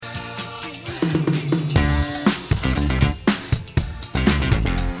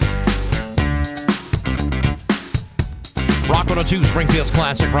Rock 102, Springfield's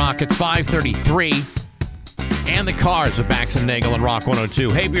Classic Rock. It's 5:33. And the Cars with Bax and Nagle and Rock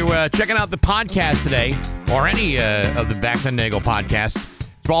 102. Hey, if you're checking out the podcast today, or any of the Bax and Nagle podcasts,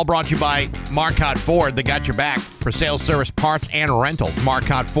 it's all brought to you by Marcotte Ford. They got your back for sales, service, parts, and rentals.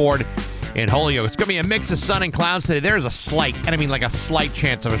 Marcotte Ford in Holyoke. It's going to be a mix of sun and clouds today. There's a slight, and I mean like a slight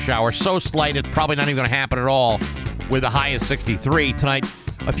chance of a shower. So slight, it's probably not even going to happen at all, with a high of 63. Tonight,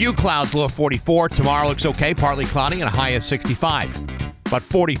 a few clouds, low of 44. Tomorrow looks okay, partly cloudy, and a high of 65. About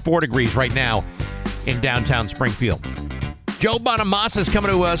 44 degrees right now in downtown Springfield. Joe Bonamassa is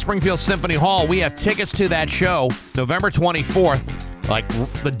coming to Springfield Symphony Hall. We have tickets to that show November 24th, like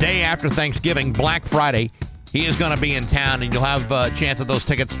the day after Thanksgiving, Black Friday. He is going to be in town, and you'll have a chance at those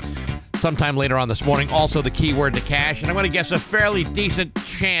tickets sometime later on this morning. Also, the keyword to cash, and I'm going to guess a fairly decent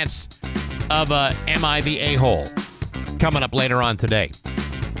chance of Am I the A-Hole coming up later on today.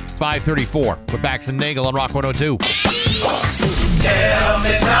 It's 5:34 with Bax and Nagle on Rock 102. Tell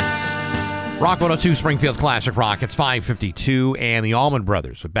me something. Rock 102, Springfield's Classic Rock. It's 5:52, and the Allman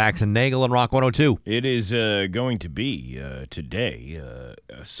Brothers with Bax and Nagle and Rock 102. It is going to be today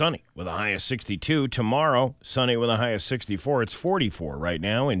sunny with a high of 62. Tomorrow, sunny with a high of 64. It's 44 right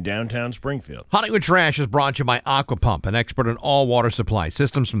now in downtown Springfield. Hollywood Trash is brought to you by Aquapump, an expert in all water supply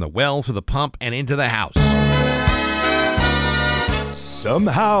systems from the well through the pump and into the house.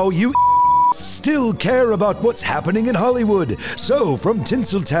 Somehow you still care about what's happening in Hollywood. So, from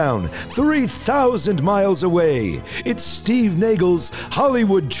Tinseltown, 3,000 miles away, it's Steve Nagle's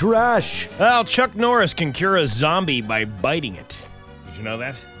Hollywood Trash. Well, Chuck Norris can cure a zombie by biting it. Did you know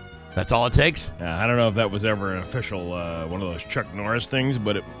that? That's all it takes? I don't know if that was ever an official one of those Chuck Norris things,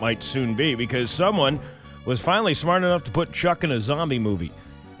 but it might soon be, because someone was finally smart enough to put Chuck in a zombie movie.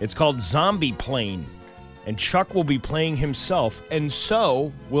 It's called Zombie Plane. And Chuck will be playing himself, and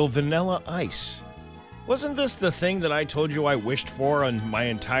so will Vanilla Ice. Wasn't this the thing that I told you I wished for on my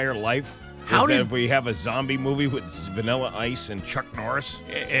entire life? If we have a zombie movie with Vanilla Ice and Chuck Norris?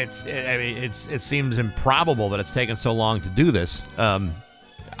 It seems improbable that it's taken so long to do this.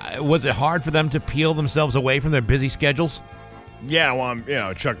 Was it hard for them to peel themselves away from their busy schedules? Yeah,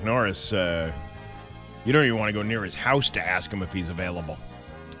 well, Chuck Norris, you don't even want to go near his house to ask him if he's available.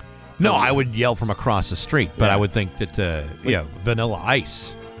 No, I would yell from across the street, but Yeah. I would think that, Vanilla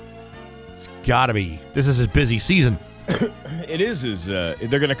Ice. It's got to be. This is his busy season. It is. He's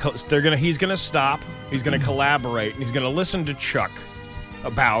gonna stop. He's gonna collaborate, and he's gonna listen to Chuck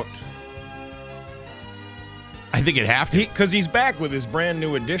about. I think it'd have to, because he's back with his brand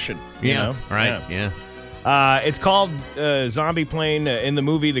new edition. You know? Right. Yeah. It's called Zombie Plane. In the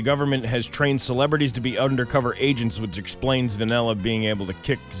movie, the government has trained celebrities to be undercover agents, which explains Vanilla being able to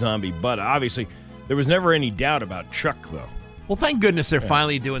kick zombie butt. Obviously, there was never any doubt about Chuck, though. Well, thank goodness they're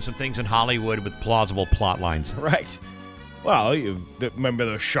finally doing some things in Hollywood with plausible plot lines. Right. Well, remember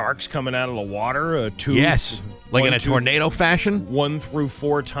the sharks coming out of the water? Yes. Like in a tornado fashion? 1 through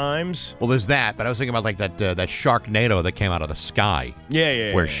 4 times. Well, there's that, but I was thinking about like that Sharknado that came out of the sky.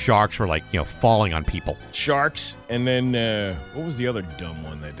 Yeah. Where sharks were falling on people. Sharks, and then what was the other dumb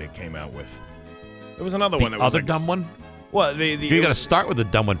one that they came out with? There was another one that was other dumb one? Well, you got to start with the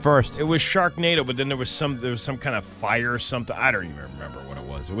dumm one first. It was Sharknado, but then there was some kind of fire or something. I don't even remember what it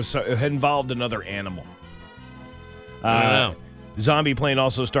was. It involved another animal. I don't know. Zombie Plane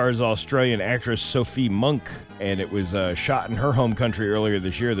also stars Australian actress Sophie Monk, and it was shot in her home country earlier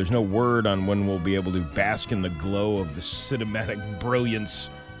this year. There's no word on when we'll be able to bask in the glow of the cinematic brilliance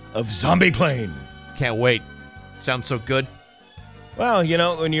of Zombie Plane. Can't wait. Sounds so good. Well,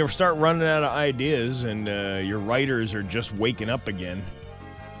 when you start running out of ideas and your writers are just waking up again.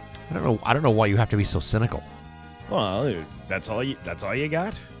 I don't know why you have to be so cynical. Well, that's all you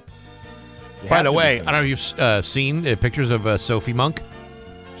got? By the way, I don't know if you've seen pictures of Sophie Monk.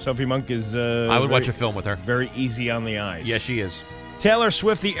 Sophie Monk is... I would watch a film with her. Very easy on the eyes. Yes, she is. Taylor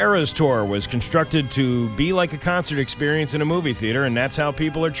Swift The Eras Tour was constructed to be like a concert experience in a movie theater, and that's how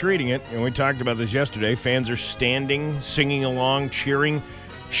people are treating it. And we talked about this yesterday. Fans are standing, singing along, cheering,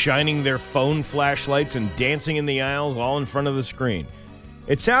 shining their phone flashlights, and dancing in the aisles all in front of the screen.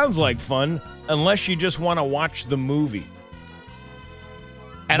 It sounds like fun, unless you just want to watch the movie.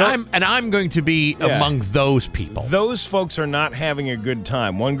 And I'm going to be among those people. Those folks are not having a good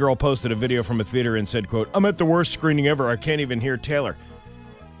time. One girl posted a video from a theater and said, quote, "I'm at the worst screening ever. I can't even hear Taylor."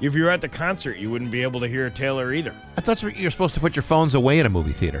 If you're at the concert, you wouldn't be able to hear Taylor either. I thought you're supposed to put your phones away in a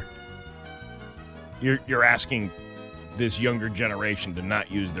movie theater. You're asking this younger generation to not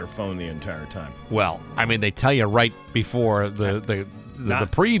use their phone the entire time. Well, I mean, they tell you right before the the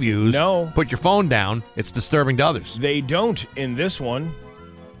previews. No. Put your phone down. It's disturbing to others. They don't in this one.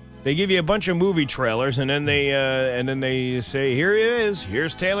 They give you a bunch of movie trailers, and then they say, "Here it is.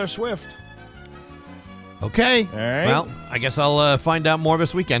 Here's Taylor Swift." Okay. All right. Well, I guess I'll find out more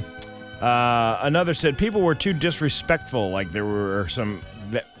this weekend. Another said people were too disrespectful. Like there were some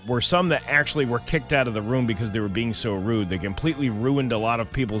that actually were kicked out of the room because they were being so rude. They completely ruined a lot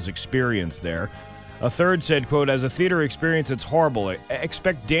of people's experience there. A third said, quote, "As a theater experience, it's horrible.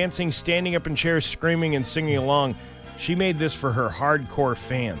 Expect dancing, standing up in chairs, screaming, and singing along. She made this for her hardcore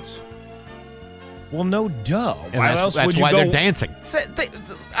fans." Well, no duh. And Why else would you why go? they're dancing.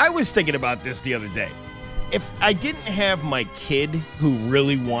 I was thinking about this the other day. If I didn't have my kid who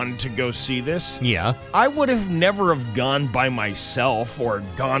really wanted to go see this, Yeah. I would have never have gone by myself or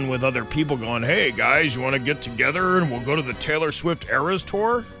gone with other people going, "Hey, guys, you want to get together and we'll go to the Taylor Swift Eras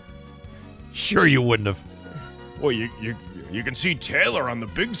Tour?" Sure you wouldn't have. Well, you can see Taylor on the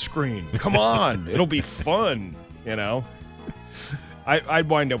big screen. Come on. It'll be fun, you know? I'd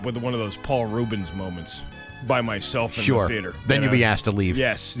wind up with one of those Paul Rubens moments by myself in the theater. Then you'd be asked to leave.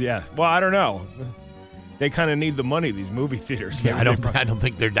 Yes, yeah. Well, I don't know. They kind of need the money, these movie theaters. Yeah, I don't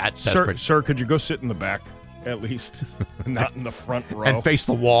think they're that desperate. Sir, could you go sit in the back, at least? Not in the front row. And face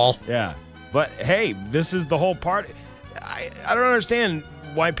the wall. Yeah. But, hey, this is the whole part. I don't understand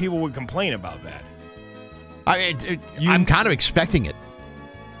why people would complain about that. I'm kind of expecting it.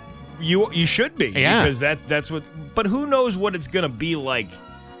 You should be. Yeah. Because that's what... But who knows what it's going to be like.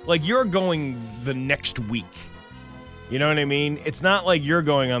 Like, you're going the next week. You know what I mean? It's not like you're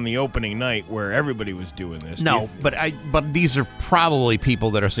going on the opening night where everybody was doing this. No, but these are probably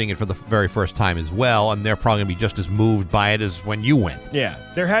people that are seeing it for the very first time as well, and they're probably going to be just as moved by it as when you went. Yeah,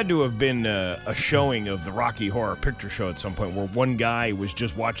 there had to have been a showing of the Rocky Horror Picture Show at some point where one guy was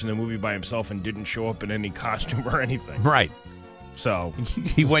just watching the movie by himself and didn't show up in any costume or anything. Right. So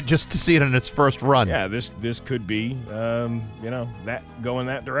he went just to see it in its first run. Yeah, this could be, that going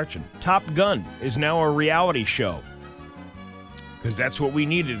that direction. Top Gun is now a reality show. Because that's what we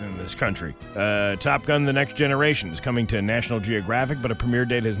needed in this country. Top Gun: The Next Generation is coming to National Geographic, but a premiere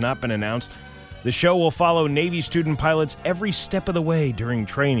date has not been announced. The show will follow Navy student pilots every step of the way during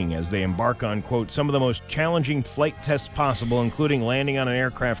training as they embark on, quote, some of the most challenging flight tests possible, including landing on an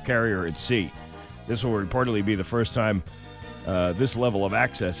aircraft carrier at sea. This will reportedly be the first time this level of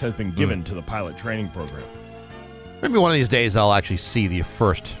access has been given to the pilot training program. Maybe one of these days I'll actually see the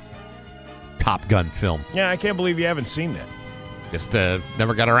first Top Gun film. Yeah, I can't believe you haven't seen that. Just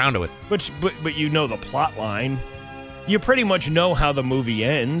never got around to it. But you know the plot line. You pretty much know how the movie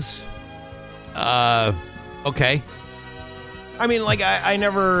ends. Okay. I mean, like I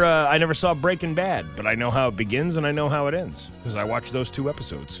never saw Breaking Bad, but I know how it begins and I know how it ends because I watched those 2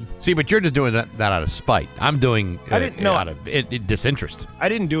 episodes. See, but you're just doing that out of spite. I'm doing out of disinterest. I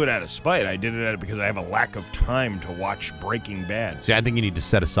didn't do it out of spite. I did it because I have a lack of time to watch Breaking Bad. See, I think you need to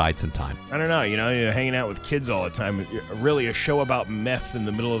set aside some time. I don't know. You're hanging out with kids all the time. Really, a show about meth in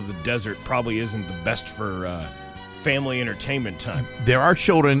the middle of the desert probably isn't the best for family entertainment time. There are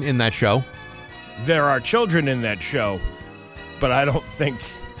children in that show. There are children in that show. But I don't think...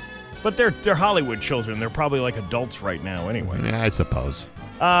 But they're Hollywood children. They're probably like adults right now anyway. Yeah, I suppose.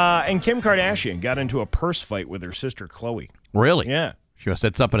 And Kim Kardashian got into a purse fight with her sister Khloe. Really? Yeah. She must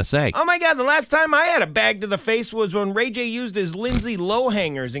have had something to say. Oh, my God. The last time I had a bag to the face was when Ray J used his Lindsay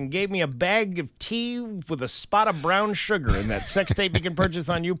Lohangers and gave me a bag of tea with a spot of brown sugar in that sex tape you can purchase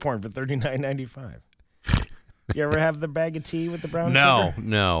on YouPorn for $39.95. You ever have the bag of tea with the brown sugar?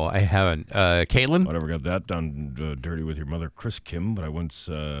 No, I haven't. Caitlin? I never got that done dirty with your mother, Chris Kim, but I once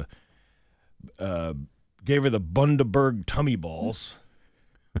gave her the Bundaberg tummy balls.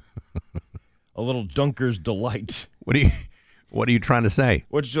 A little Dunker's delight. What are you trying to say?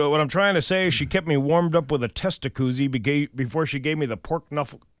 What I'm trying to say is she kept me warmed up with a testicuzzi before she gave me the pork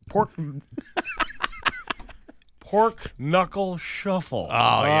knuckle shuffle.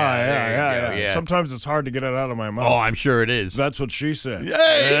 Oh, yeah. Yeah. Sometimes it's hard to get it out of my mouth. Oh, I'm sure it is. That's what she said.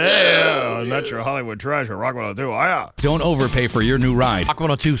 Yeah. And that's your Hollywood treasure. Rock 102. Oh, yeah. Don't overpay for your new ride. Rock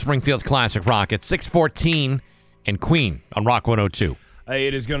 102, Springfield's Classic Rock at 614 and Queen on Rock 102.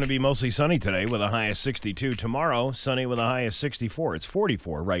 It is going to be mostly sunny today with a high of 62. Tomorrow, sunny with a high of 64. It's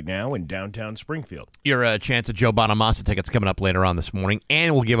 44 right now in downtown Springfield. Your chance at Joe Bonamassa tickets coming up later on this morning,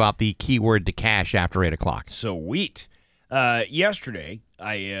 and we'll give out the keyword to cash after 8 o'clock. Sweet. Yesterday,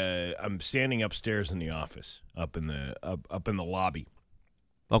 I'm standing upstairs in the office, up in the lobby.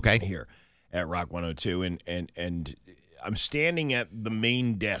 Okay. Here at Rock 102, and I'm standing at the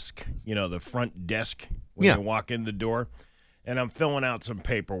main desk, the front desk when you walk in the door. And I'm filling out some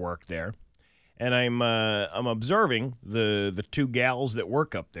paperwork there. and I'm observing the two gals that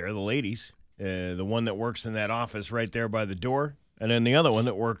work up there, the ladies, the one that works in that office right there by the door, and then the other one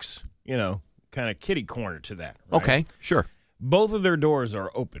that works, kind of kitty corner to that. Right? Okay, sure. Both of their doors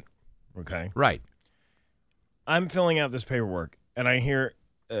are open. Okay, Right. I'm filling out this paperwork, and I hear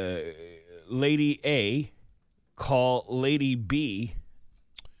Lady A call Lady B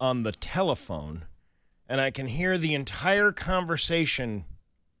on the telephone, and I can hear the entire conversation,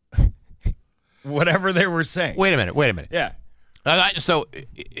 whatever they were saying. Wait a minute. Yeah. So,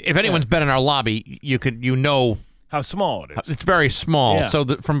 if anyone's been in our lobby, you know How small it is. it's very small. Yeah. So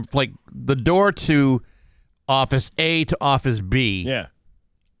from like the door to office A to office B, Yeah.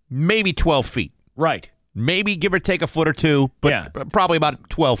 maybe 12 feet. Right. Maybe give or take a foot or two, but Yeah. probably about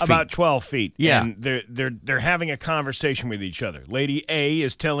 12 feet. About 12 feet. Yeah. And they're having a conversation with each other. Lady A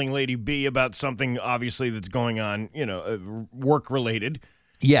is telling Lady B about something obviously that's going on, work related.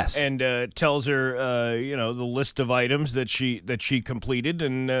 Yes. And tells her, the list of items that she completed,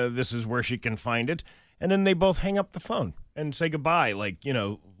 and this is where she can find it. And then they both hang up the phone and say goodbye,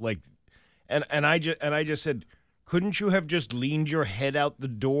 and I just said, couldn't you have just leaned your head out the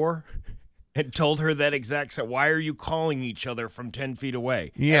door and told her that exact? Why are you calling each other from 10 feet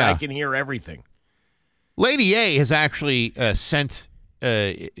away? Yeah. And I can hear everything. Lady A has actually sent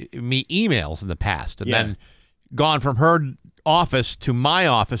me emails in the past and then gone from her office to my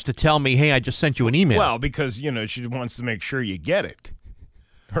office to tell me, hey, I just sent you an email. Well, because she wants to make sure you get it.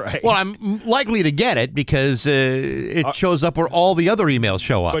 Right. Well, I'm likely to get it because it shows up where all the other emails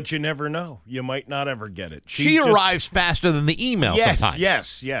show up. But you never know. You might not ever get it. She arrives faster than the email sometimes.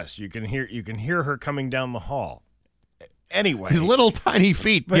 Yes. You can hear her coming down the hall. Anyway. His little tiny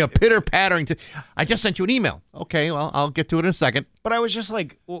feet, pitter-pattering. I just sent you an email. Okay, well, I'll get to it in a second. But I was just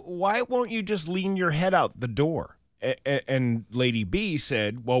like, why won't you just lean your head out the door? And Lady B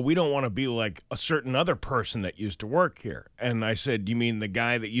said, well, we don't want to be like a certain other person that used to work here. And I said, you mean the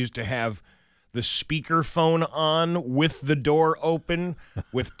guy that used to have the speaker phone on with the door open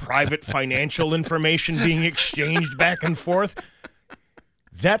with private financial information being exchanged back and forth?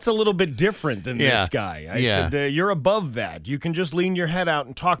 That's a little bit different than this guy. I said, you're above that. You can just lean your head out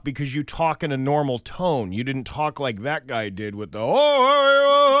and talk because you talk in a normal tone. You didn't talk like that guy did with the,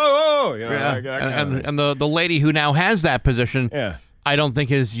 that kind of And the lady who now has that position, I don't think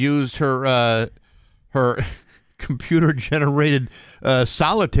has used her computer-generated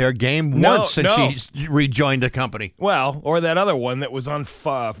solitaire game once since she rejoined the company. Well, or that other one that was on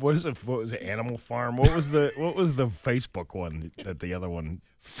what was it? Animal Farm. What was the Facebook one that the other one?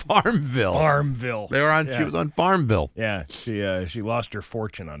 Farmville. They were on. Yeah. She was on Farmville. Yeah, she lost her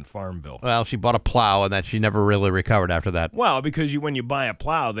fortune on Farmville. Well, she bought a plow, and that she never really recovered after that. Well, because when you buy a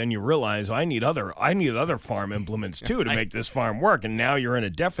plow, then you realize I need other farm implements too to make this farm work, and now you're in a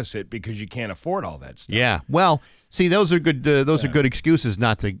deficit because you can't afford all that stuff. Yeah. Well, see, those are good. Those are good excuses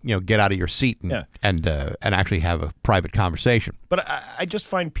not to get out of your seat and actually have a private conversation. But I just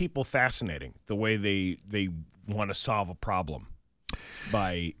find people fascinating the way they want to solve a problem.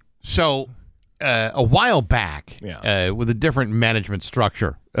 A while back, with a different management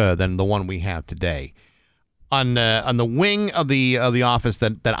structure than the one we have today, on the wing of the office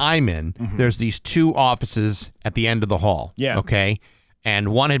that I'm in, there's these two offices at the end of the hall. Yeah. Okay. And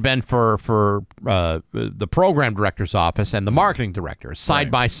one had been for the program director's office and the marketing director, side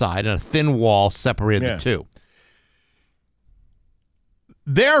by side, and a thin wall separated the two.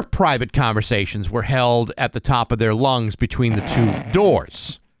 Their private conversations were held at the top of their lungs between the two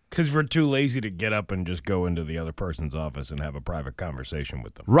doors. Because we're too lazy to get up and just go into the other person's office and have a private conversation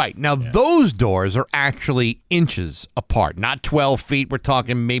with them. Right. Now, those doors are actually inches apart, not 12 feet. We're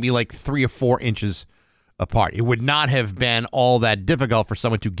talking maybe like 3 or 4 inches apart. It would not have been all that difficult for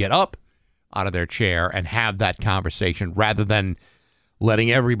someone to get up out of their chair and have that conversation rather than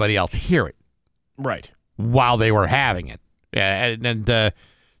letting everybody else hear it. Right. While they were having it. And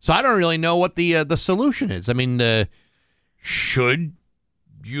so I don't really know what the solution is. I mean, should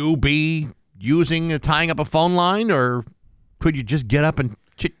you be tying up a phone line, or could you just get up and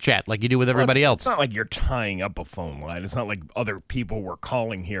chit-chat like you do with everybody else? It's not like you're tying up a phone line. It's not like other people were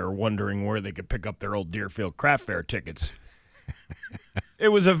calling here wondering where they could pick up their old Deerfield Craft Fair tickets. It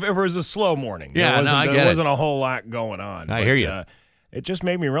was a slow morning. Yeah, there wasn't a whole lot going on. I hear you. It just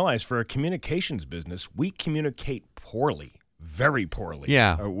made me realize for a communications business, we communicate poorly, very poorly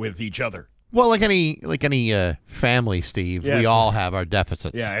with each other. Well, like any family, Steve, we all have our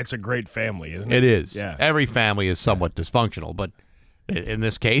deficits. Yeah, it's a great family, isn't it? It is. Yeah. Every family is somewhat dysfunctional, but in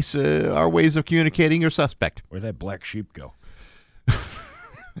this case, our ways of communicating are suspect. Where'd that black sheep go?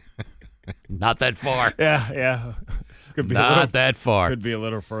 Not that far. Yeah. Could be Not that far. Could be a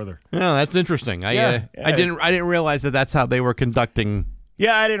little further. No, that's interesting. I didn't realize that's how they were conducting.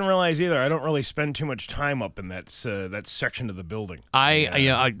 Yeah, I didn't realize either. I don't really spend too much time up in that section of the building.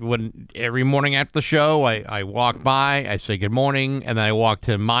 When every morning after the show, I walk by, I say good morning, and then I walk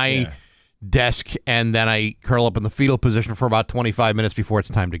to my desk, and then I curl up in the fetal position for about 25 minutes before it's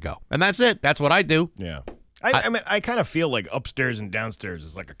time to go. And that's it. That's what I do. Yeah. I mean, I kind of feel like upstairs and downstairs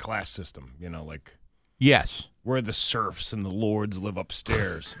is like a class system, like yes, where the serfs and the lords live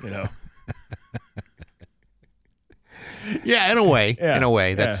upstairs, Yeah, in a way. Yeah, in a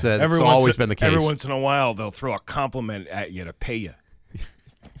way. That's always been the case. Every once in a while, they'll throw a compliment at you to pay you.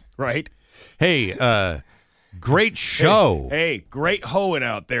 Right? Hey, great show. Hey, great hoeing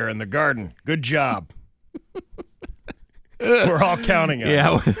out there in the garden. Good job. We're all counting on it.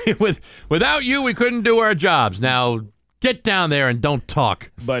 Yeah, without you, we couldn't do our jobs. Now, get down there and don't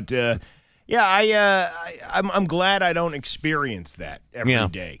talk. But, I'm glad I don't experience that every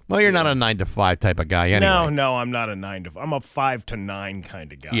day. Well, you're not a 9 to 5 type of guy anyway. No, I'm not a 9 to 5. I'm a 5 to 9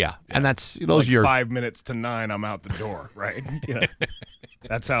 kind of guy. Yeah, and those like are your 5 minutes to 9. I'm out the door, right?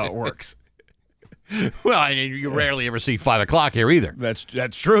 That's how it works. Well, I mean, you rarely ever see 5 o'clock here either. That's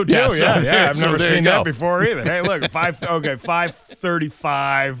true too. Yeah. I've never seen that before either. Hey, look,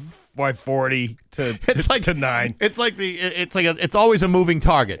 5:35, 5:40 to 9. It's always a moving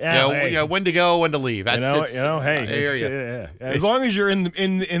target. Yeah, when to go, when to leave. That's hey, as long as you're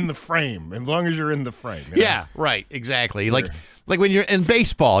in the frame, as long as you're in the frame. Yeah, right, exactly. Like when you're in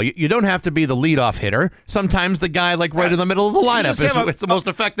baseball, you don't have to be the leadoff hitter. Sometimes the guy right in the middle of the lineup is the most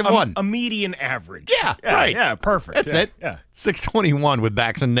effective one. A median average. Yeah, right. Yeah, perfect. That's it. Yeah. 621 with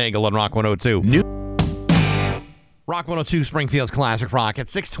Bax and Nagle on Rock 102. Rock 102, Springfield's Classic Rock at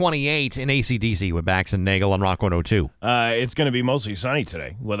 628 in AC/DC with Bax and Nagle on Rock 102. It's going to be mostly sunny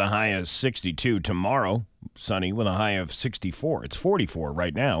today with a high of 62. Tomorrow, sunny with a high of 64. It's 44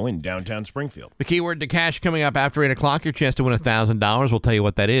 right now in downtown Springfield. The keyword to cash coming up after 8 o'clock. Your chance to win $1,000. We'll tell you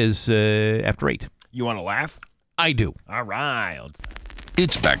what that is after 8. You want to laugh? I do. All right.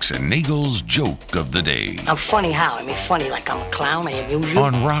 It's Bax and Nagle's Joke of the Day. I'm funny how? I mean, funny like I'm a clown, I amuse you.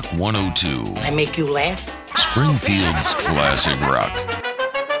 On Rock 102. I make you laugh. Springfield's Classic Rock.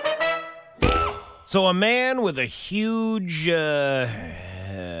 So a man with a huge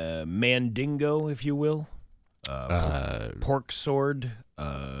mandingo, if you will, pork sword,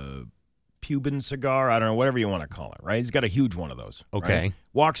 Cuban cigar, I don't know, whatever you want to call it, right? He's got a huge one of those. Okay. Right?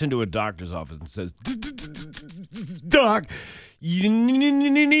 Walks into a doctor's office and says, Doc, you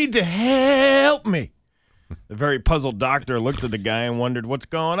need to help me. The very puzzled doctor looked at the guy and wondered what's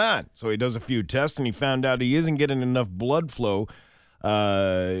going on. So he does a few tests, and he found out he isn't getting enough blood flow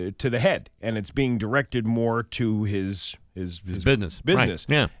to the head, and it's being directed more to his business. Business.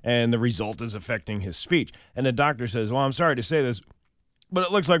 Right. Yeah. And the result is affecting his speech. And the doctor says, well, I'm sorry to say this, but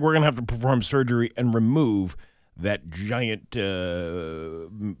it looks like we're going to have to perform surgery and remove that giant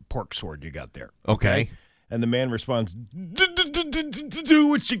pork sword you got there. Okay. And the man responds, do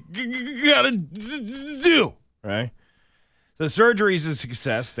what you gotta do, right? So the surgery's a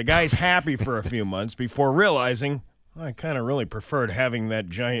success. The guy's happy for a few months before realizing, I kind of really preferred having that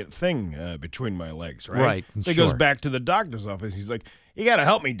giant thing between my legs, right? Right, So he goes back to the doctor's office. He's like, you got to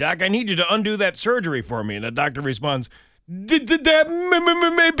help me, Doc. I need you to undo that surgery for me. And the doctor responds, that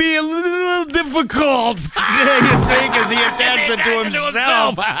may be a little difficult, you see, because he attached it to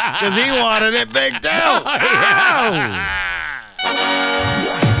himself, because he wanted it big too.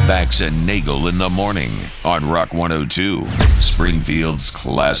 Bax and Nagle in the morning on Rock 102, Springfield's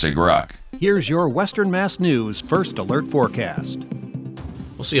Classic Rock. Here's your Western Mass News First Alert Forecast.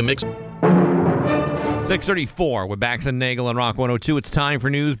 We'll see a mix. 634 with Bax and Nagle on Rock 102. It's time for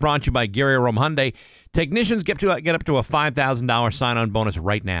news brought to you by Gary Rome Hyundai. Technicians get up to a $5,000 sign-on bonus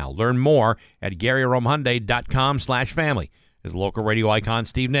right now. Learn more at GaryRomeHyundai.com/family. His local radio icon,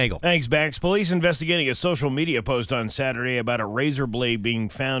 Steve Nagle. Thanks, Bax. Police investigating a social media post on Saturday about a razor blade being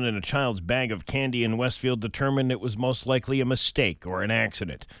found in a child's bag of candy in Westfield determined it was most likely a mistake or an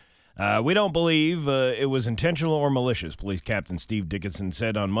accident. We don't believe it was intentional or malicious, Police Captain Steve Dickinson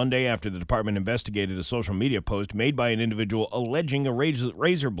said on Monday after the department investigated a social media post made by an individual alleging a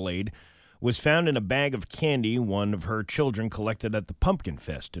razor blade was found in a bag of candy one of her children collected at the Pumpkin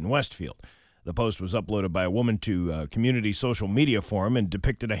Fest in Westfield. The post was uploaded by a woman to a community social media forum and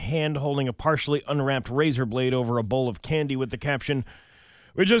depicted a hand holding a partially unwrapped razor blade over a bowl of candy with the caption,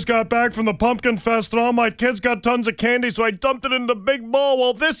 "We just got back from the Pumpkin Fest and all my kids got tons of candy, so I dumped it in the big bowl.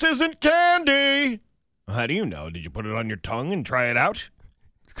 Well, this isn't candy." How do you know? Did you put it on your tongue and try it out?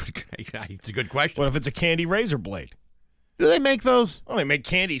 It's a good question. What if it's a candy razor blade? Do they make those? Well, they make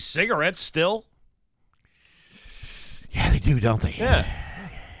candy cigarettes still. Yeah, they do, don't they? Yeah.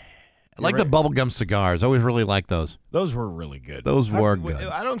 I like the bubblegum cigars. I always really liked those. Those were really good. Those were good.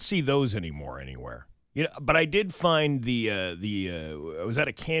 I don't see those anymore anywhere. You know, but I did find I was at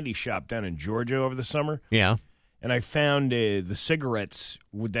a candy shop down in Georgia over the summer. Yeah. And I found the cigarettes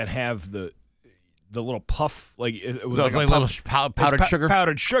that have the little puff, like it was Those like like a little puff, powdered sugar?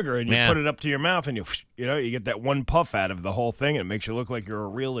 powdered sugar, and you Yeah. put it up to your mouth, and you get that one puff out of the whole thing, and it makes you look like you're a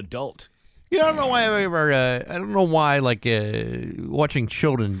real adult. You know, I don't know why I don't know why watching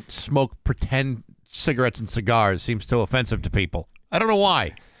children smoke pretend cigarettes and cigars seems so offensive to people. I don't know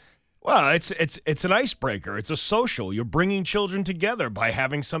why. Well, it's an icebreaker. It's a social. You're bringing children together by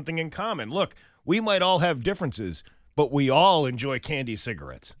having something in common. Look, we might all have differences, but we all enjoy candy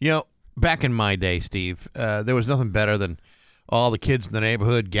cigarettes. You know, back in my day, Steve, there was nothing better than all the kids in the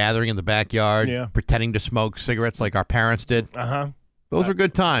neighborhood gathering in the backyard, pretending to smoke cigarettes like our parents did. Uh-huh. Those were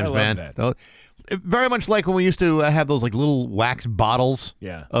good times, I man. love Those, very much like when we used to have those like little wax bottles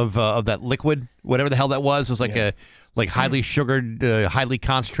of that liquid, whatever the hell that was. It was like highly sugared, highly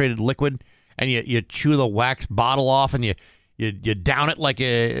concentrated liquid, and you chew the wax bottle off, and you down it like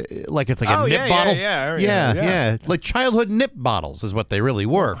it's like a nip bottle. Yeah. Like childhood nip bottles is what they really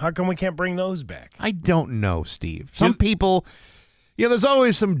were. How come we can't bring those back? I don't know, Steve. Some people. Yeah, there's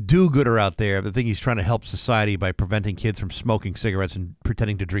always some do-gooder out there that think he's trying to help society by preventing kids from smoking cigarettes and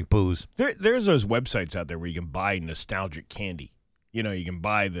pretending to drink booze. There's those websites out there where you can buy nostalgic candy. You know, you can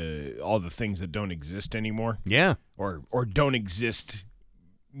buy all the things that don't exist anymore. Yeah. Or don't exist,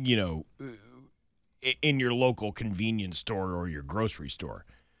 you know, in your local convenience store or your grocery store.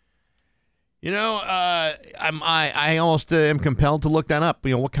 You know, I almost am compelled to look that up.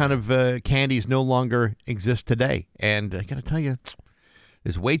 You know, what kind of candies no longer exist today? And I got to tell you,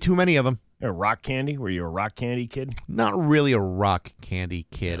 there's way too many of them. Rock candy? Were you a rock candy kid? Not really a rock candy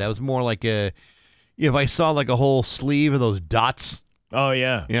kid. I was more like if I saw like a whole sleeve of those dots. Oh,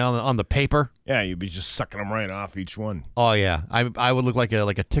 yeah. You know, on the paper. Yeah, you'd be just sucking them right off each one. Oh, yeah. I would look like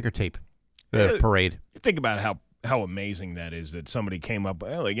a ticker tape parade. Think about how amazing that is that somebody came up,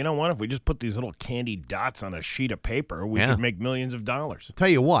 well, you know what, if we just put these little candy dots on a sheet of paper, we could make millions of dollars. Tell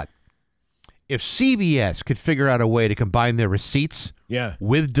you what, if CVS could figure out a way to combine their receipts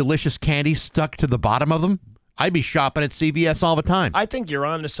with delicious candy stuck to the bottom of them, I'd be shopping at CVS all the time. I think you're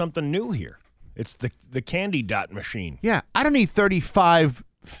on to something new here. It's the candy dot machine. Yeah, I don't need 35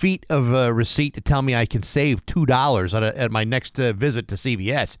 feet of a receipt to tell me I can save $2 at my next visit to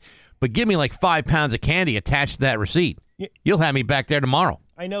CVS. But give me like 5 pounds of candy attached to that receipt. You'll have me back there tomorrow.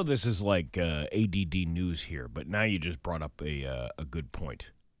 I know this is like ADD news here, but now you just brought up a good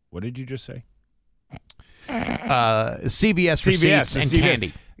point. What did you just say? CVS receipts and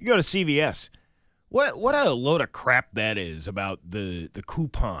candy. You go to CVS. What a load of crap that is about the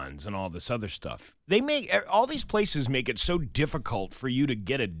coupons and all this other stuff. All these places make it so difficult for you to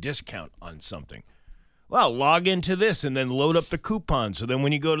get a discount on something. Well, log into this and then load up the coupons. So then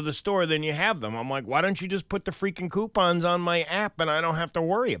when you go to the store, then you have them. I'm like, why don't you just put the freaking coupons on my app and I don't have to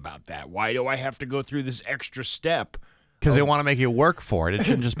worry about that? Why do I have to go through this extra step? Because they want to make you work for it. It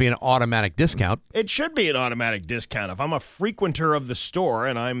shouldn't just be an automatic discount. It should be an automatic discount. If I'm a frequenter of the store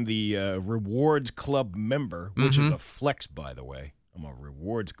and I'm the Rewards Club member, which is a flex, by the way. I'm a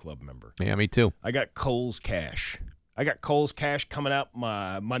Rewards Club member. Yeah, me too. I got Kohl's Cash. I got Kohl's Cash coming out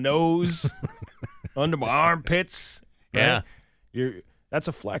my nose, under my armpits. Right? Yeah. That's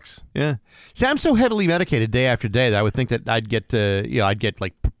a flex. Yeah. See, I'm so heavily medicated day after day that I would think that I'd get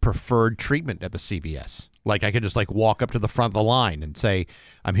like preferred treatment at the CVS. Like I could just like walk up to the front of the line and say,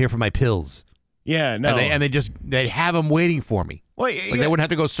 "I'm here for my pills." Yeah, no. And they'd have them waiting for me. Well, they wouldn't have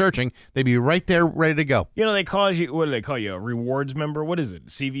to go searching. They'd be right there, ready to go. You know, what do they call you? A rewards member? What is it?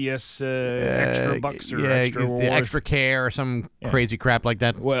 CVS extra bucks or extra rewards? Extra care or some crazy crap like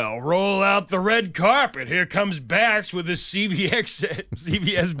that. Well, roll out the red carpet. Here comes Bax with his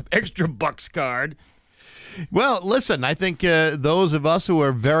CVS extra bucks card. Well, listen, I think those of us who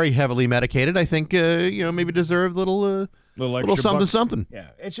are very heavily medicated, I think maybe deserve little something. Yeah,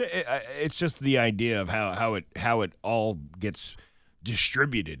 it's just the idea of how it all gets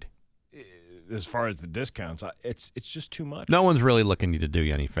distributed as far as the discounts. It's just too much. No one's really looking to do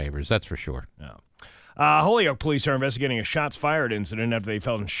you any favors, that's for sure. No. Holyoke police are investigating a shots fired incident after they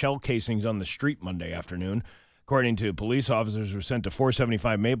found shell casings on the street Monday afternoon. According to police, officers were sent to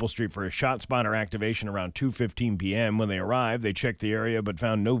 475 Maple Street for a shot spotter activation around 2:15 p.m. When they arrived, they checked the area but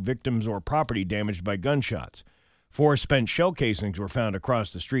found no victims or property damaged by gunshots. 4 spent shell casings were found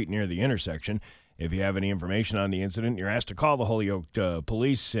across the street near the intersection. If you have any information on the incident, you're asked to call the Holyoke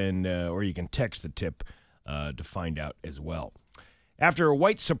police or you can text the tip to find out as well. After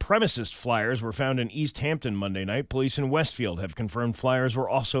white supremacist flyers were found in East Hampton Monday night, police in Westfield have confirmed flyers were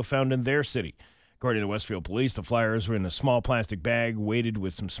also found in their city. According to Westfield police, the flyers were in a small plastic bag weighted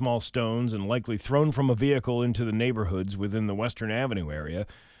with some small stones and likely thrown from a vehicle into the neighborhoods within the Western Avenue area.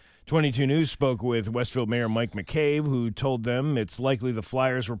 22 News spoke with Westfield Mayor Mike McCabe, who told them it's likely the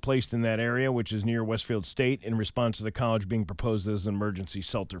flyers were placed in that area, which is near Westfield State, in response to the college being proposed as an emergency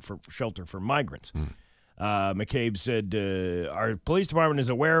shelter for migrants. McCabe said, our police department is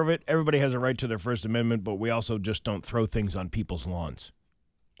aware of it. Everybody has a right to their First Amendment, but we also just don't throw things on people's lawns,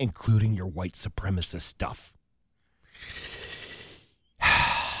 including your white supremacist stuff.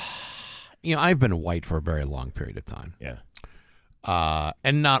 I've been white for a very long period of time. Yeah.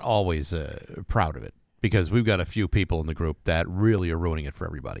 And not always proud of it, because we've got a few people in the group that really are ruining it for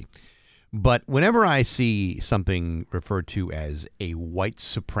everybody. But whenever I see something referred to as a white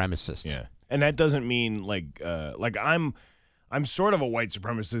supremacist, yeah, and that doesn't mean like I'm sort of a white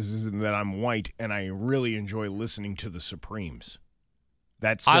supremacist in that I'm white and I really enjoy listening to the Supremes.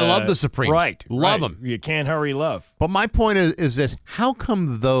 I love the Supremes. Right. Love them. You can't hurry love. But my point is this: how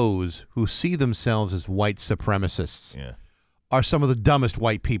come those who see themselves as white supremacists are some of the dumbest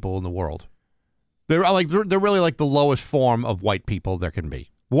white people in the world? They're really like the lowest form of white people there can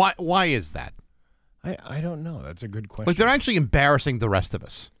be. Why is that? I don't know. That's a good question. Like, they're actually embarrassing the rest of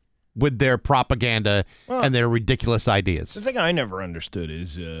us with their propaganda and their ridiculous ideas. The thing I never understood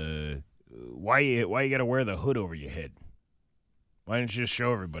is why you got to wear the hood over your head. Why don't you just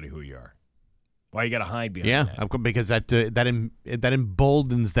show everybody who you are? Why you got to hide behind that? Yeah, because that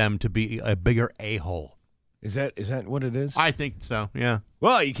emboldens them to be a bigger a-hole. Is that what it is? I think so. Yeah.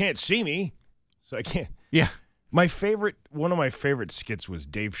 Well, you can't see me, so I can't. Yeah. One of my favorite skits was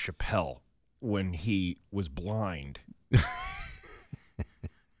Dave Chappelle when he was blind.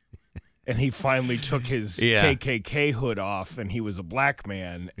 And he finally took his KKK hood off, and he was a black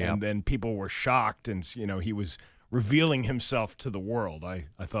man, and then people were shocked, and he was revealing himself to the world. I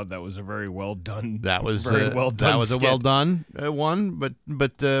thought that was a very well done. That was very well done. That was skit. A well done one,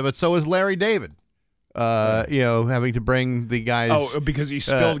 but so is Larry David. Having to bring the guys. Oh, because he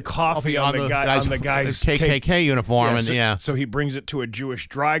spilled coffee on the guy's KKK uniform, so he brings it to a Jewish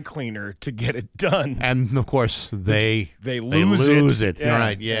dry cleaner to get it done. And of course, they lose it. Yeah.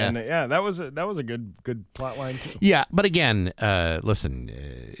 Right? Yeah, and, that was a good plot line too. Yeah, but again, listen,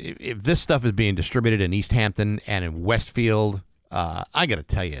 if this stuff is being distributed in East Hampton and in Westfield, I got to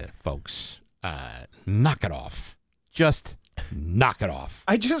tell you, folks, knock it off. Just knock it off.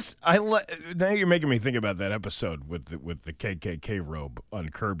 Now you're making me think about that episode with the KKK robe on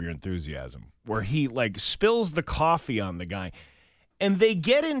Curb Your Enthusiasm, where he spills the coffee on the guy, and they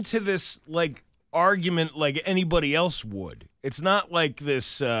get into this argument like anybody else would. It's not like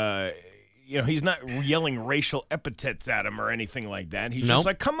this. He's not yelling racial epithets at him or anything like that. He's just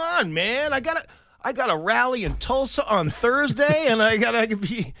like, "Come on, man, I got a rally in Tulsa on Thursday, and I gotta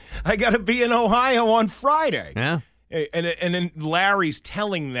be in Ohio on Friday." Yeah. And then Larry's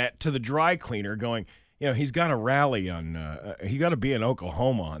telling that to the dry cleaner, going, he's got a rally on, he got to be in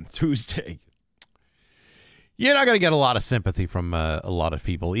Oklahoma on Tuesday. You're not going to get a lot of sympathy from a lot of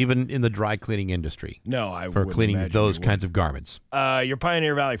people, even in the dry cleaning industry. No, for cleaning those kinds of garments. Your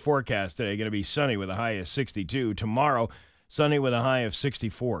Pioneer Valley forecast today going to be sunny with a high of 62. Tomorrow, sunny with a high of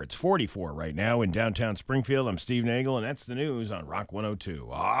 64. It's 44 right now in downtown Springfield. I'm Steve Nagle, and that's the news on Rock 102.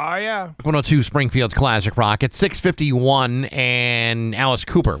 Oh, yeah. 102 Springfield's Classic Rock at 6:51, and Alice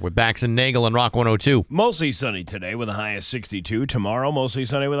Cooper with Bax and Nagle and Rock 102. Mostly sunny today with a high of 62. Tomorrow, mostly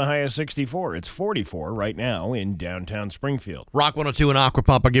sunny with a high of 64. It's 44 right now in downtown Springfield. Rock 102 and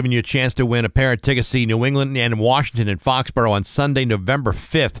Aquapump are giving you a chance to win a pair of tickets to see New England and Washington in Foxborough on Sunday, November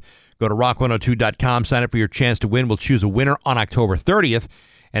 5th. Go to rock102.com, sign up for your chance to win. We'll choose a winner on October 30th,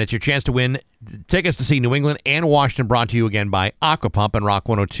 and it's your chance to win tickets to see New England and Washington, brought to you again by Aquapump and Rock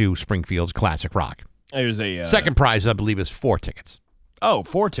 102 Springfield's Classic Rock. There's a second prize, I believe, is 4 tickets. Oh,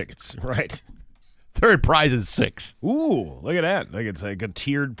 4 tickets, right. Third prize is 6. Ooh, look at that. Like it's like a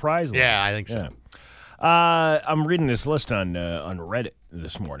tiered prize. Yeah, I think so. I'm reading this list on Reddit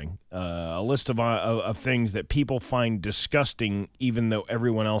this morning. A list of things that people find disgusting, even though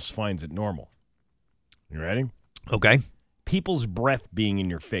everyone else finds it normal. You ready? Okay. People's breath being in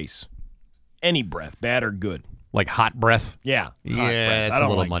your face. Any breath, bad or good. Like hot breath? Yeah. Hot breath. That's a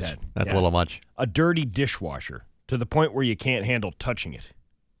little much. That's a little much. A dirty dishwasher to the point where you can't handle touching it.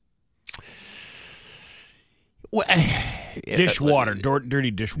 Dishwater,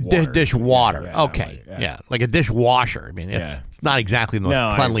 dirty dishwater. Dishwater. Yeah, okay. Like a dishwasher. I mean, it's not exactly the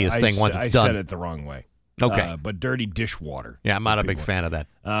most cleanliest thing once it's done. I said it the wrong way. Okay. But dirty dishwater. Yeah, I'm not a big fan of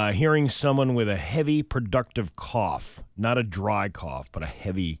that. Hearing someone with a heavy, productive cough, not a dry cough, but a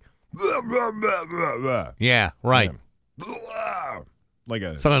heavy. Yeah, right. Like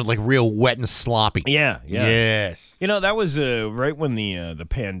a. Something like real wet and sloppy. Yeah. Yes. You know, that was right when the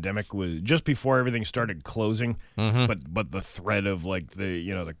pandemic was just before everything started closing, but the threat of like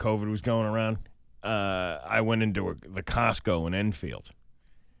the COVID was going around. I went into the Costco in Enfield,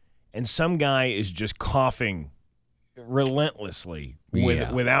 and some guy is just coughing relentlessly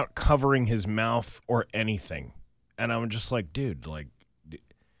without covering his mouth or anything, and I'm just like, dude, like,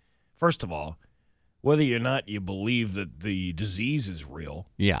 first of all, whether or not you believe that the disease is real,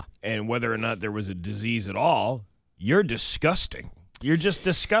 and whether or not there was a disease at all, you're disgusting. You're just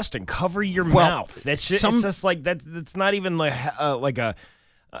disgusting. Cover your mouth. That's just, it's just like that. That's not even like a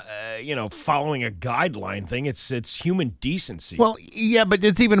following a guideline thing. It's human decency. Well, yeah, but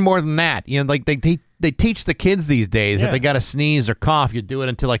it's even more than that. You know, like they teach the kids these days if they got to sneeze or cough, you do it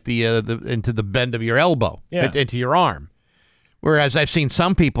into like the into the bend of your elbow, into your arm. Whereas I've seen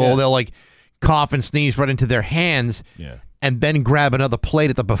some people, they'll like cough and sneeze right into their hands, and then grab another plate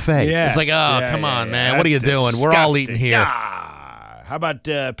at the buffet. It's like, come on, man, what are you doing? We're all eating here. How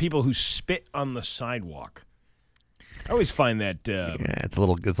about people who spit on the sidewalk? I always find that it's a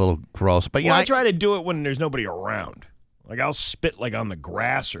little gross. But I try to do it when there's nobody around. Like I'll spit like on the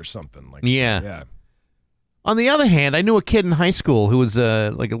grass or something. Like On the other hand, I knew a kid in high school who was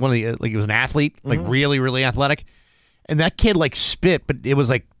like one of the he was an athlete, like really, really athletic, and that kid like spit, but it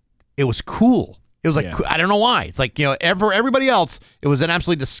was cool. It was like I don't know why. It's like for everybody else, it was an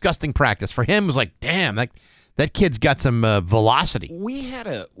absolutely disgusting practice. For him, it was like, damn, that kid's got some velocity. We had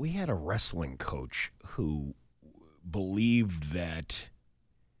a wrestling coach who believed that,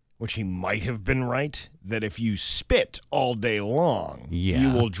 which he might have been right, that if you spit all day long,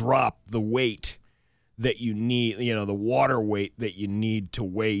 you will drop the weight that you need, the water weight that you need to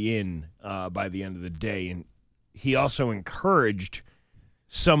weigh in by the end of the day. And he also encouraged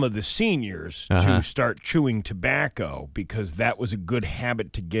some of the seniors to start chewing tobacco because that was a good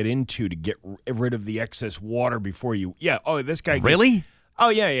habit to get into to get rid of the excess water before you. Yeah. Oh, this guy. Really?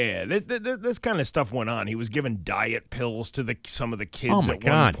 Yeah. This kind of stuff went on. He was giving diet pills to some of the kids at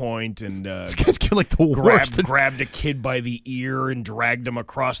one point, and this guy's like the worst. Grabbed a kid by the ear and dragged him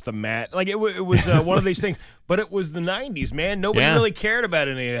across the mat. Like it was one of these things. But it was the 90s, man. Nobody really cared about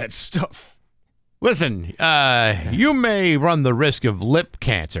any of that stuff. Listen, you may run the risk of lip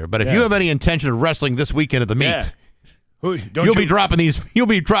cancer, but if you have any intention of wrestling this weekend at the meet, you'll be dropping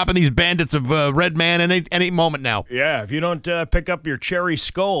these bandits of Red Man any moment now. Yeah, if you don't pick up your cherry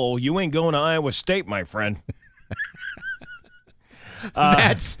skull, you ain't going to Iowa State, my friend.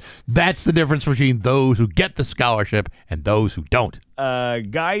 That's the difference between those who get the scholarship and those who don't.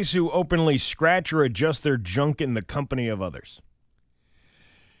 Guys who openly scratch or adjust their junk in the company of others.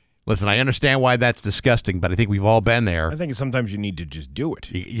 Listen, I understand why that's disgusting, but I think we've all been there. I think sometimes you need to just do it.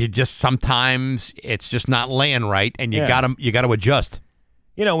 You just sometimes it's just not laying right, and you gotta adjust.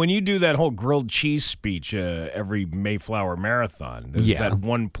 When you do that whole grilled cheese speech every Mayflower Marathon, there's that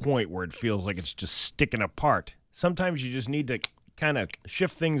one point where it feels like it's just sticking apart. Sometimes you just need to kind of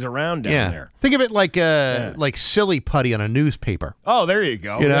shift things around down there. Think of it like silly putty on a newspaper. Oh, there you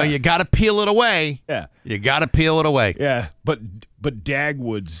go. You got to peel it away. Yeah. You got to peel it away. Yeah, but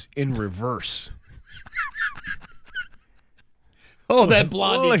Dagwood's in reverse. That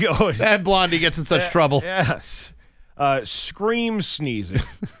blondie. That blondie gets in such trouble. Yes. Scream sneezing.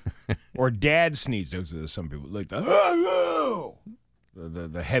 Or dad sneezing. Some people like the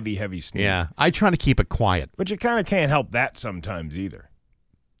heavy sneeze. Yeah, I try to keep it quiet. But you kind of can't help that sometimes either.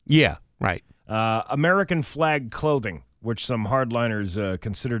 Yeah, right. American flag clothing, which some hardliners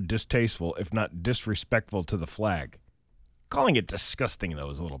consider distasteful, if not disrespectful to the flag. Calling it disgusting, though,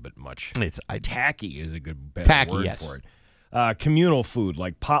 is a little bit much. Tacky is a better word for it. Communal food,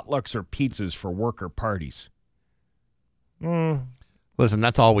 like potlucks or pizzas for worker parties. Listen,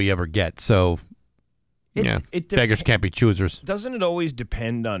 that's all we ever get, so beggars can't be choosers. Doesn't it always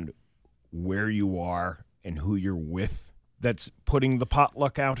depend on where you are and who you're with that's putting the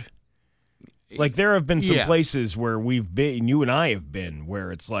potluck out? Like, there have been some places where we've been, you and I have been,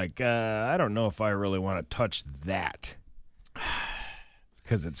 where it's like, I don't know if I really want to touch that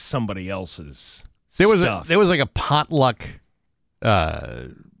because it's somebody else's stuff. There was like a potluck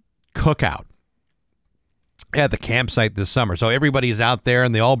cookout at the campsite this summer. So everybody's out there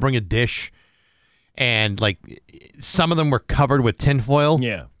and they all bring a dish, and like some of them were covered with tinfoil.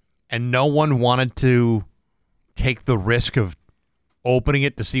 Yeah. And no one wanted to take the risk of opening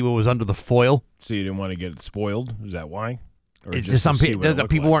it to see what was under the foil. So you didn't want to get it spoiled? Is that why? Or It's just just some to see people. what it The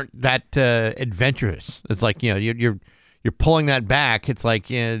looked people like? weren't that adventurous. It's like you're pulling that back. It's like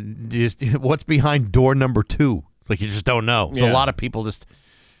just what's behind door number 2. It's like you just don't know. So a Yeah. lot of people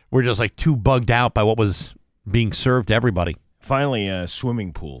were just like too bugged out by what was being served to everybody. Finally,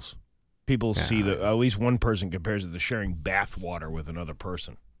 swimming pools. People see that at least one person compares it to sharing bath water with another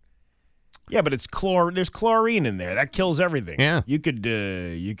person. Yeah, but it's there's chlorine in there. That kills everything. Yeah. You could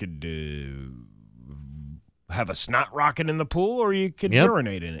have a snot rocket in the pool, or you could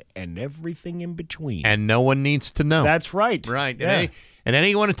urinate in it, and everything in between. And no one needs to know. That's right. Right. Yeah. And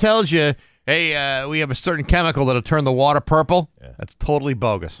anyone who tells you, hey, we have a certain chemical that'll turn the water purple, that's totally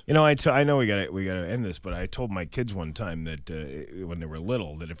bogus. You know, I know we gotta end this, but I told my kids one time that when they were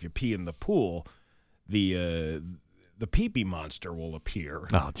little, that if you pee in the pool, the pee-pee monster will appear.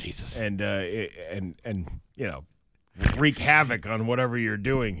 Oh, Jesus. And wreak havoc on whatever you're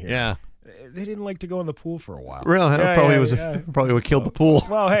doing here. Yeah. They didn't like to go in the pool for a while. Really? Probably what killed the pool.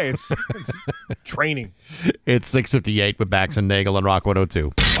 Well, hey, it's training. It's 6:58 with Bax and Nagle and Rock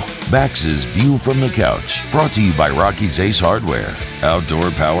 102. Bax's View from the Couch, brought to you by Rocky's Ace Hardware. Outdoor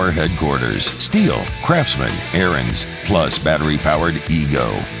power headquarters, Steel, Craftsman, Aaron's, plus battery-powered Ego.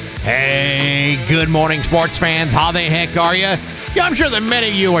 Hey, good morning, sports fans. How the heck are you? Yeah, I'm sure that many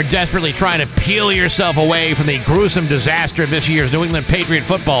of you are desperately trying to peel yourself away from the gruesome disaster of this year's New England Patriot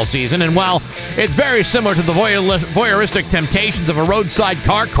football season. And while it's very similar to the voyeuristic temptations of a roadside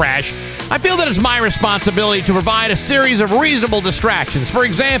car crash, I feel that it's my responsibility to provide a series of reasonable distractions. For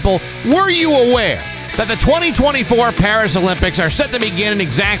example, were you aware that the 2024 Paris Olympics are set to begin in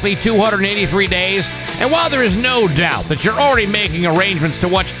exactly 283 days? And while there is no doubt that you're already making arrangements to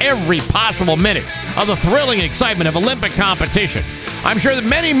watch every possible minute of the thrilling excitement of Olympic competition, I'm sure that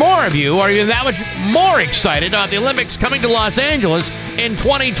many more of you are even that much more excited about the Olympics coming to Los Angeles in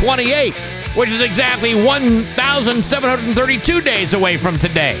 2028, which is exactly 1,732 days away from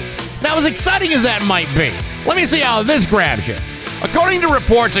today. Now, as exciting as that might be, let me see how this grabs you. According to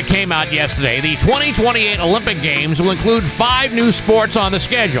reports that came out yesterday, the 2028 Olympic Games will include 5 new sports on the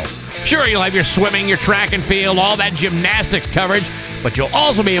schedule. Sure, you'll have your swimming, your track and field, all that gymnastics coverage, but you'll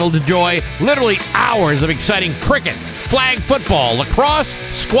also be able to enjoy literally hours of exciting cricket, flag football, lacrosse,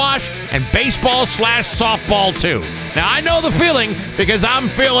 squash, and baseball/softball too. Now, I know the feeling because I'm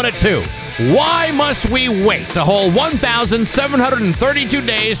feeling it too. Why must we wait the whole 1,732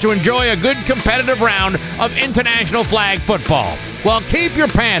 days to enjoy a good competitive round of international flag football? Well, keep your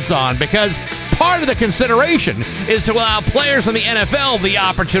pants on, because part of the consideration is to allow players from the NFL the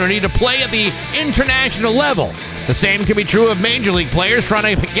opportunity to play at the international level. The same can be true of Major League players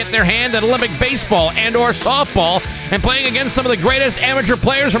trying to get their hand at Olympic baseball and or softball and playing against some of the greatest amateur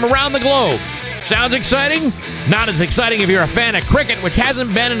players from around the globe. Sounds exciting? Not as exciting if you're a fan of cricket, which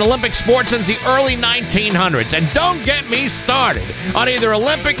hasn't been an Olympic sport since the early 1900s. And don't get me started on either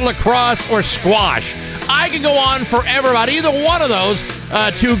Olympic lacrosse or squash. I could go on forever about either one of those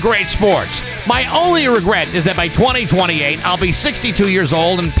two great sports. My only regret is that by 2028, I'll be 62 years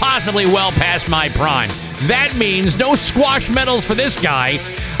old and possibly well past my prime. That means no squash medals for this guy.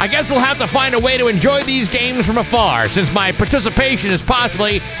 I guess we'll have to find a way to enjoy these games from afar, since my participation is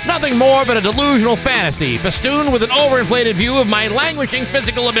possibly nothing more than a delusional fantasy, festooned with an overinflated view of my languishing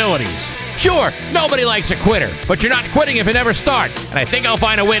physical abilities. Sure, nobody likes a quitter, but you're not quitting if you never start, and I think I'll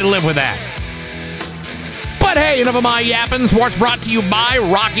find a way to live with that. But hey, enough of my yapping. Sports brought to you by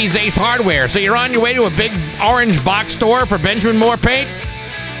Rocky's Ace Hardware. So you're on your way to a big orange box store for Benjamin Moore paint?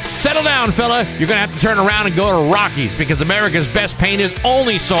 Settle down, fella. You're going to have to turn around and go to Rocky's, because America's best paint is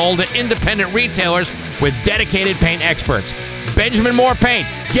only sold at independent retailers with dedicated paint experts. Benjamin Moore Paint.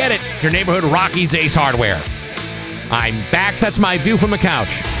 Get it. Your neighborhood Rocky's Ace Hardware. I'm Bax. That's my view from the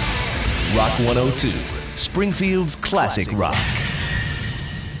couch. Rock 102, Springfield's classic rock.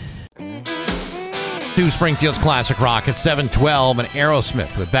 To Springfield's classic rock at 7:12 and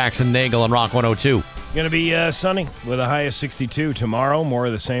Aerosmith with Bax and Nagle on Rock 102. Going to be sunny with a high of 62 tomorrow. More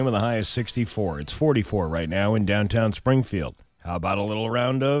of the same with a high of 64. It's 44 right now in downtown Springfield. How about a little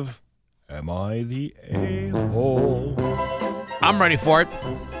round of Am I the A-hole? I'm ready for it.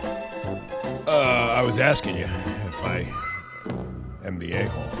 I was asking you if I am the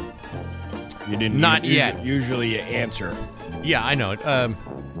A-hole. You didn't. Not yet. Usually you answer. Yeah, I know it. I'm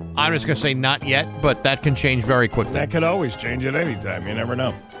just going to say not yet, but that can change very quickly. That could always change at any time. You never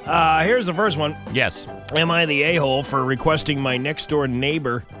know. Here's the first one. Yes. Am I the a-hole for requesting my next-door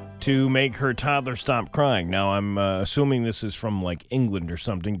neighbor to make her toddler stop crying? Now, I'm assuming this is from, like, England or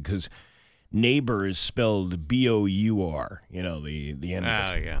something, because neighbor is spelled B-O-U-R. You know, the end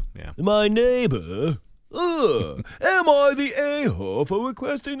of it. Oh, yeah. My neighbor Am I the a-hole for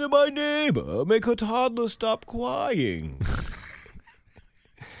requesting that my neighbor make her toddler stop crying?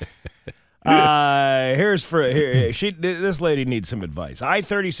 This lady needs some advice. I,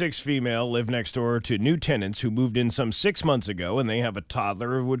 36 female, live next door to new tenants who moved in some 6 months ago, and they have a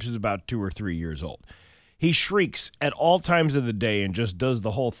toddler which is about 2 or 3 years old. He shrieks at all times of the day and just does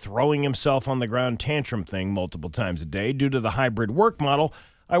the whole throwing himself on the ground tantrum thing multiple times a day. Due to the hybrid work model,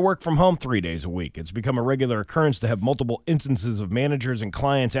 I work from home 3 days a week. It's become a regular occurrence to have multiple instances of managers and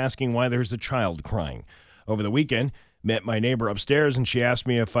clients asking why there's a child crying. Over the weekend, met my neighbor upstairs, and she asked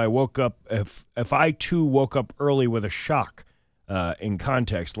me if I too woke up early with a shock. In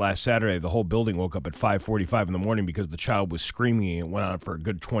context, last Saturday, the whole building woke up at 5:45 in the morning because the child was screaming, and it went on for a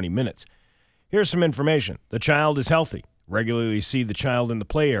good 20 minutes. Here's some information. The child is healthy. Regularly see the child in the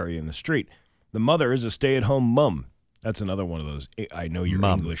play area in the street. The mother is a stay-at-home mum. That's another one of those, I know you're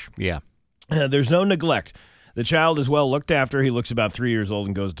English. Yeah. There's no neglect. The child is well looked after. He looks about 3 years old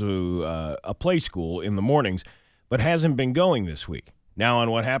and goes to a play school in the mornings, but hasn't been going this week. Now on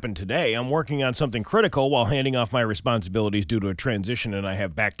what happened today, I'm working on something critical while handing off my responsibilities due to a transition, and I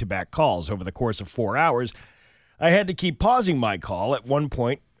have back-to-back calls. Over the course of 4 hours, I had to keep pausing my call. At one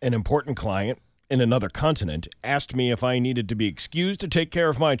point, an important client in another continent asked me if I needed to be excused to take care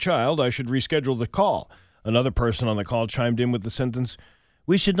of my child. I should reschedule the call. Another person on the call chimed in with the sentence,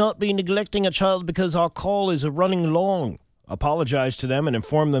 "We should not be neglecting a child because our call is running long." Apologized to them and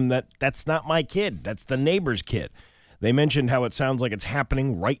informed them that that's not my kid. That's the neighbor's kid. They mentioned how it sounds like it's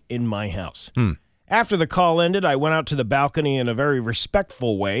happening right in my house. After the call ended, I went out to the balcony in a very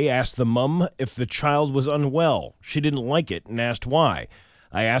respectful way, asked the mum if the child was unwell. She didn't like it and asked why.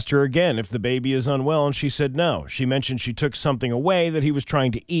 I asked her again if the baby is unwell, and she said no. She mentioned she took something away that he was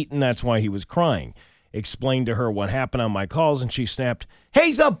trying to eat, and that's why he was crying. Explained to her what happened on my calls, and she snapped,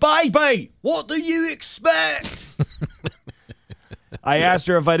 "He's a baby! What do you expect?" I asked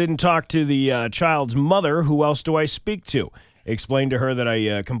her if I didn't talk to the child's mother, who else do I speak to? Explained to her that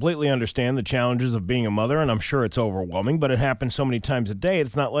I completely understand the challenges of being a mother, and I'm sure it's overwhelming, but it happens so many times a day,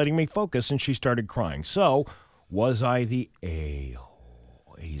 it's not letting me focus, and she started crying. So, was I the a-hole?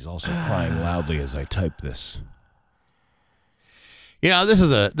 He's also crying loudly as I type this. You know, this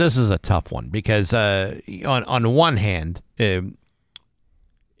is a tough one because on one hand,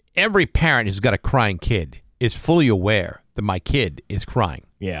 every parent who's got a crying kid is fully aware that my kid is crying.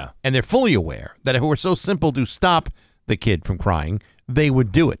 Yeah. And they're fully aware that if it were so simple to stop the kid from crying, they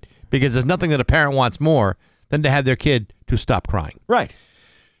would do it. Because there's nothing that a parent wants more than to have their kid to stop crying. Right.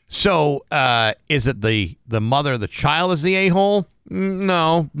 So is it the mother, the child is the a-hole?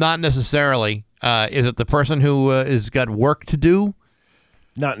 No, not necessarily. Is it the person who has got work to do?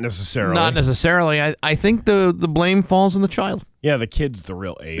 Not necessarily. Not necessarily. I think the blame falls on the child. Yeah, the kid's the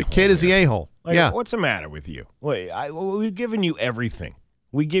real a-hole. The kid is the a-hole. Like, yeah. What's the matter with you? Wait, we've given you everything.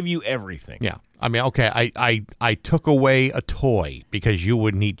 We give you everything. Yeah. I mean, okay, I took away a toy because you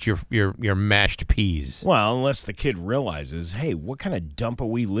wouldn't eat your mashed peas. Well, unless the kid realizes, hey, what kind of dump are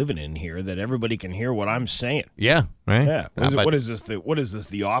we living in here that everybody can hear what I'm saying? Yeah, right? Yeah. What is this?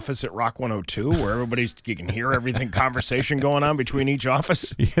 The office at Rock 102 where you can hear everything conversation going on between each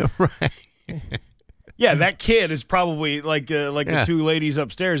office? Yeah, right. Yeah, that kid is probably like the two ladies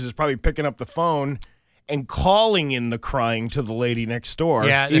upstairs is probably picking up the phone and calling in the crying to the lady next door,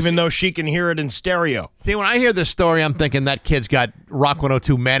 even though she can hear it in stereo. See, when I hear this story, I'm thinking that kid's got Rock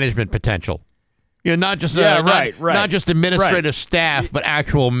 102 management potential. You know, not just not just administrative staff, but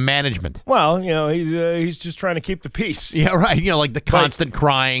actual management. Well, you know, he's just trying to keep the peace. Yeah, right. You know, like the constant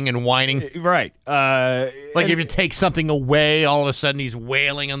crying and whining. Right. Like if you take something away, all of a sudden he's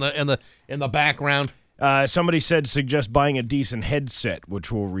wailing in the background. Somebody suggest buying a decent headset,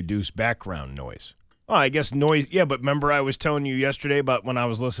 which will reduce background noise. Oh, I guess noise. Yeah, but remember I was telling you yesterday about when I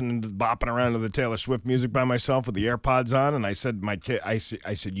was listening to bopping around to the Taylor Swift music by myself with the AirPods on, and I said, I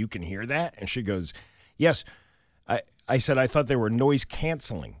said, you can hear that? And she goes, yes. I said, I thought they were noise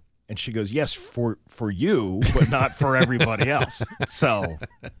canceling. And she goes, yes, for you, but not for everybody else. So,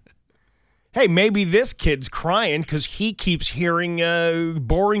 hey, maybe this kid's crying because he keeps hearing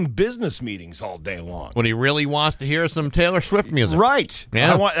boring business meetings all day long. When he really wants to hear some Taylor Swift music. Right.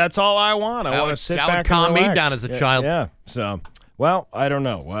 Yeah. That's all I want. I want to sit back and calm relax. me down as a child. Yeah. So, well, I don't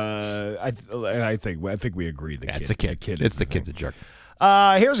know. I think we agree. It's the kid. It's the kid's a jerk.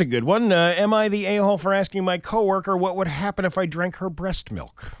 Here's a good one. Am I the a-hole for asking my coworker what would happen if I drank her breast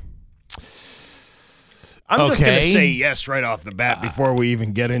milk? I'm just going to say yes right off the bat before we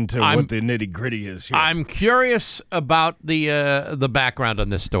even get into what the nitty-gritty is here. I'm curious about the background on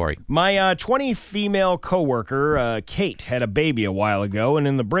this story. My 20 female coworker, Kate, had a baby a while ago, and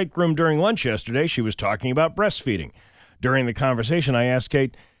in the break room during lunch yesterday, she was talking about breastfeeding. During the conversation, I asked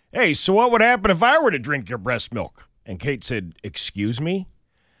Kate, "Hey, so what would happen if I were to drink your breast milk?" And Kate said, "Excuse me?"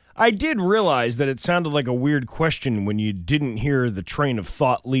 I did realize that it sounded like a weird question when you didn't hear the train of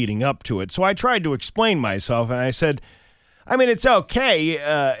thought leading up to it, so I tried to explain myself, and I said, I mean, it's okay.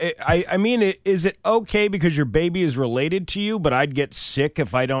 Is it okay because your baby is related to you, but I'd get sick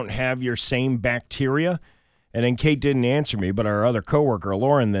if I don't have your same bacteria? And then Kate didn't answer me, but our other coworker,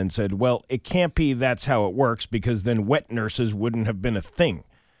 Lauren, then said, well, it can't be that's how it works because then wet nurses wouldn't have been a thing.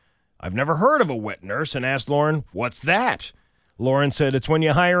 I've never heard of a wet nurse and asked Lauren, what's that? Lauren said it's when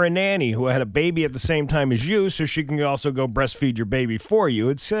you hire a nanny who had a baby at the same time as you so she can also go breastfeed your baby for you.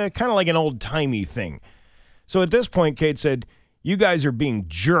 It's kind of like an old-timey thing. So at this point, Kate said, you guys are being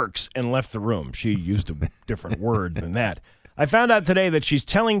jerks, and left the room. She used a different word than that. I found out today that she's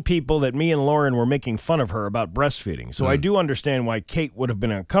telling people that me and Lauren were making fun of her about breastfeeding. So I do understand why Kate would have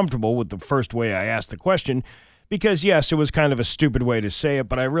been uncomfortable with the first way I asked the question because, yes, it was kind of a stupid way to say it,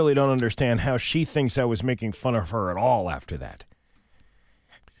 but I really don't understand how she thinks I was making fun of her at all after that.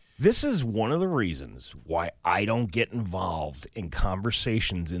 This is one of the reasons why I don't get involved in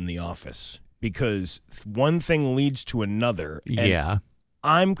conversations in the office because one thing leads to another. And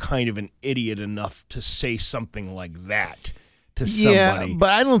I'm kind of an idiot enough to say something like that to somebody. Yeah, but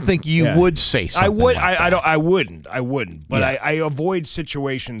I don't think you would say something I would. like that. I wouldn't. But I avoid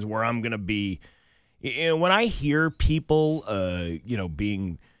situations where I'm going to be. When I hear people,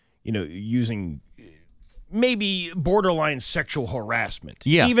 being, using maybe borderline sexual harassment.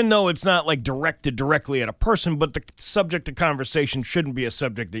 Yeah. Even though it's not like directed directly at a person, but the subject of conversation shouldn't be a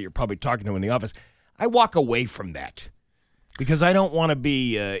subject that you're probably talking to in the office. I walk away from that because I don't want to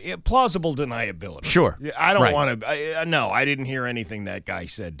be plausible deniability. Sure. I don't want to. No, I didn't hear anything that guy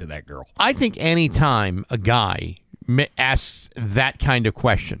said to that girl. I think any time a guy asks that kind of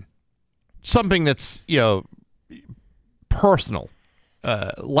question, something that's, personal,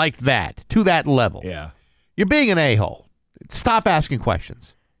 like that, to that level. Yeah. You're being an a-hole. Stop asking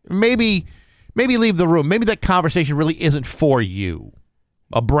questions. Maybe leave the room. Maybe that conversation really isn't for you.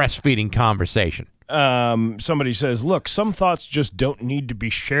 A breastfeeding conversation. Somebody says, look, some thoughts just don't need to be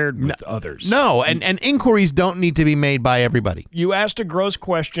shared with others. No, and inquiries don't need to be made by everybody. You asked a gross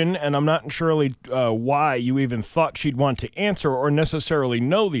question, and I'm not sure why you even thought she'd want to answer or necessarily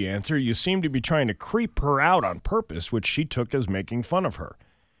know the answer. You seem to be trying to creep her out on purpose, which she took as making fun of her.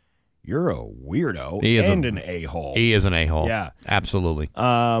 You're a weirdo and an a-hole. He is an a-hole. Yeah. Absolutely.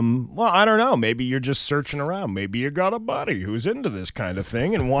 Well, I don't know. Maybe you're just searching around. Maybe you got a buddy who's into this kind of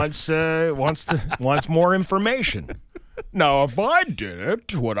thing and wants more information. Now, if I did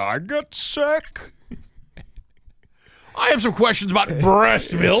it, would I get sick? I have some questions about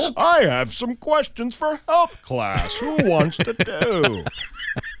breast milk. I have some questions for health class. Who wants to do?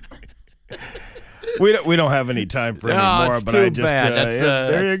 We don't have any time for any more, but I just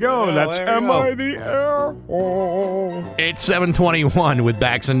there you go. That's Am I the Air-hole? It's 7:21 with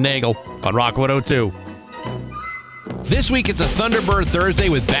Bax and Nagle on Rock 102. This week it's a Thunderbird Thursday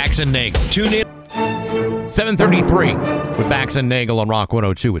with Bax and Nagle. Tune in 7:33 with Bax and Nagle on Rock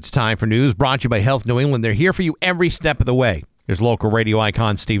 102. It's time for news brought to you by Health New England. They're here for you every step of the way. Here's local radio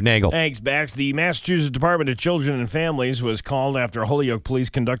icon Steve Nagle. Thanks, Bax. The Massachusetts Department of Children and Families was called after Holyoke police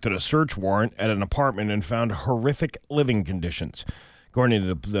conducted a search warrant at an apartment and found horrific living conditions. According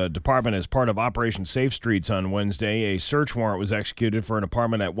to the department, as part of Operation Safe Streets on Wednesday, a search warrant was executed for an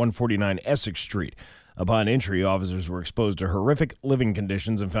apartment at 149 Essex Street. Upon entry, officers were exposed to horrific living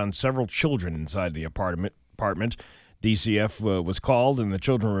conditions and found several children inside the apartment. DCF was called and the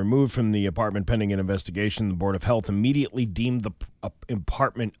children removed from the apartment pending an investigation. The Board of Health immediately deemed the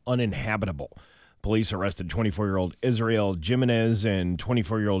apartment uninhabitable. Police arrested 24-year-old Israel Jimenez and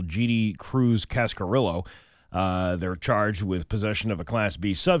 24-year-old G.D. Cruz Cascarillo. They're charged with possession of a Class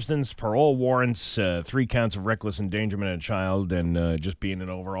B substance, parole warrants, 3 counts of reckless endangerment of a child, and just being an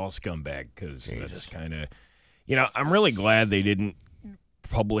overall scumbag. Because that's kind of, I'm really glad they didn't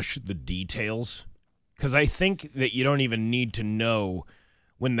publish the details. Because I think that you don't even need to know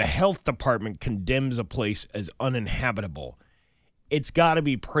when the health department condemns a place as uninhabitable. It's got to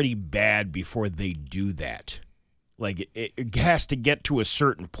be pretty bad before they do that. Like, it has to get to a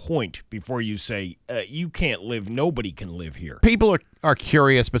certain point before you say, you can't live, nobody can live here. People are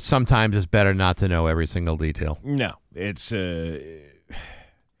curious, but sometimes it's better not to know every single detail. No, it's not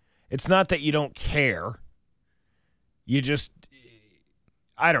that you don't care. You just...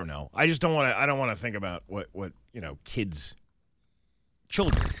 I don't know. I just don't want to. I don't want to think about what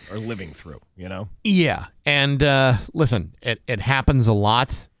children are living through. Yeah, and listen, it happens a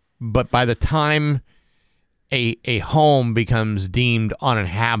lot, but by the time a home becomes deemed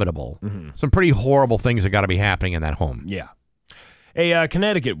uninhabitable, some pretty horrible things have got to be happening in that home. Yeah. A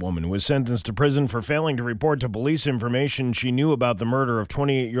Connecticut woman was sentenced to prison for failing to report to police information she knew about the murder of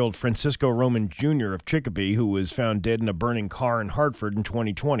 28-year-old Francisco Roman Jr. of Chicopee, who was found dead in a burning car in Hartford in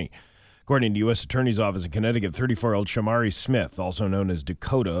 2020. According to U.S. Attorney's Office in Connecticut, 34-year-old Shamari Smith, also known as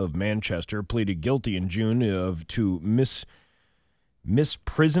Dakota of Manchester, pleaded guilty in June to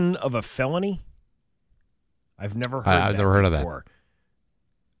misprison of a felony. I've never heard of that.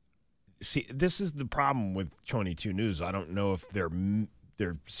 See, this is the problem with 22 News. I don't know if they're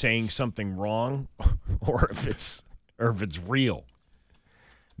saying something wrong or if it's real.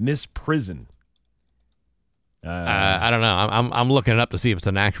 Misprison. I don't know. I'm looking it up to see if it's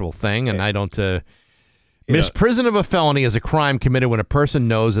an actual thing, and I don't. Misprison of a felony is a crime committed when a person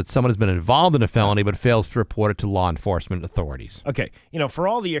knows that someone has been involved in a felony but fails to report it to law enforcement authorities. Okay, for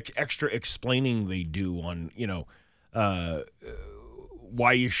all the extra explaining they do on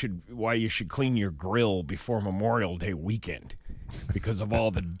why you should clean your grill before Memorial Day weekend because of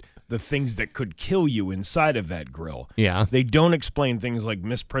all the things that could kill you inside of that grill. Yeah. They don't explain things like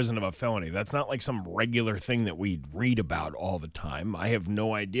misprison of a felony. That's not like some regular thing that we read about all the time. I have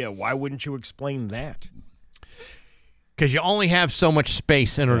no idea. Why wouldn't you explain that? Because you only have so much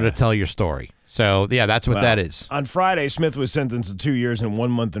space in order to tell your story. So, yeah, that's what that is. On Friday, Smith was sentenced to 2 years and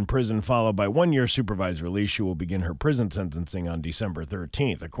 1 month in prison, followed by 1 year supervised release. She will begin her prison sentencing on December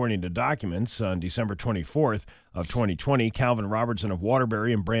 13th. According to documents, on December 24th of 2020, Calvin Robertson of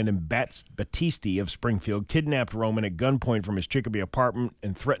Waterbury and Brandon Battisti of Springfield kidnapped Roman at gunpoint from his Chicopee apartment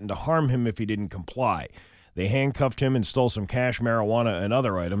and threatened to harm him if he didn't comply. They handcuffed him and stole some cash, marijuana, and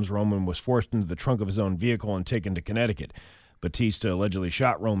other items. Roman was forced into the trunk of his own vehicle and taken to Connecticut. Batista allegedly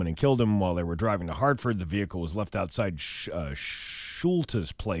shot Roman and killed him while they were driving to Hartford. The vehicle was left outside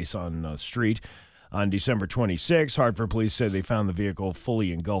Schulte's place on the street. On December 26, Hartford police said they found the vehicle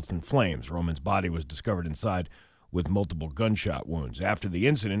fully engulfed in flames. Roman's body was discovered inside with multiple gunshot wounds. After the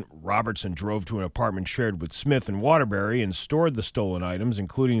incident, Robertson drove to an apartment shared with Smith in Waterbury and stored the stolen items,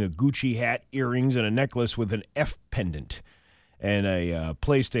 including a Gucci hat, earrings, and a necklace with an F pendant and a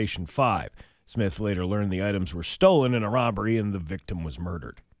PlayStation 5. Smith later learned the items were stolen in a robbery and the victim was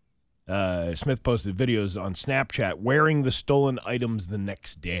murdered. Smith posted videos on Snapchat wearing the stolen items the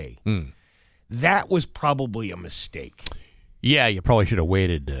next day. That was probably a mistake. Yeah, you probably should have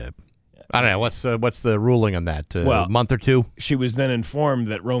waited. I don't know. What's the ruling on that? A month or two? She was then informed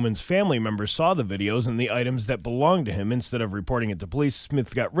that Roman's family members saw the videos and the items that belonged to him. Instead of reporting it to police,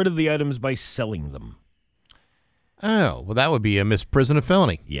 Smith got rid of the items by selling them. Oh, well, that would be a misprison of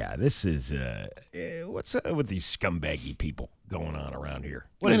felony. Yeah, this is, what's with these scumbaggy people going on around here?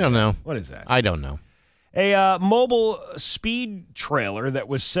 I don't know. What is that? I don't know. A mobile speed trailer that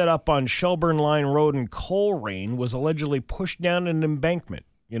was set up on Shelburne Line Road in Coleraine was allegedly pushed down an embankment.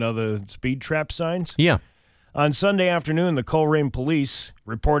 You know, the speed trap signs? Yeah. On Sunday afternoon, the Coleraine police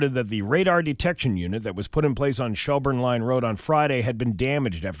reported that the radar detection unit that was put in place on Shelburne Line Road on Friday had been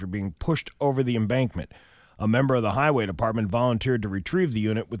damaged after being pushed over the embankment. A member of the highway department volunteered to retrieve the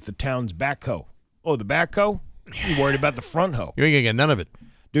unit with the town's backhoe. Oh, the backhoe? You worried about the front hoe? You ain't gonna get none of it.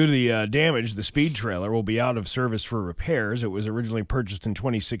 Due to the damage, the speed trailer will be out of service for repairs. It was originally purchased in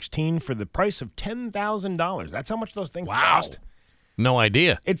 2016 for the price of $10,000. That's how much those things cost. No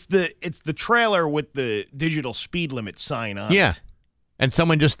idea. It's the trailer with the digital speed limit sign on it. And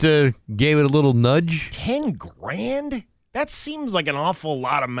someone just gave it a little nudge. $10,000? That seems like an awful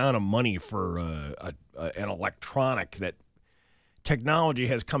lot amount of money for an electronic that technology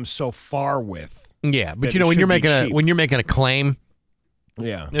has come so far with. Yeah, but when you're making a claim,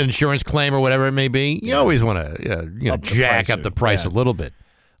 an insurance claim or whatever it may be, you always want to jack up the price a little bit.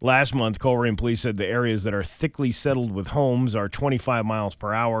 Last month, Coleraine police said the areas that are thickly settled with homes are 25 miles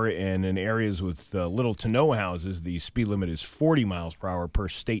per hour, and in areas with little to no houses, the speed limit is 40 miles per hour per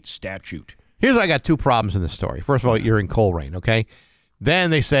state statute. I got two problems in this story. First of all, you're in Coleraine, okay? Then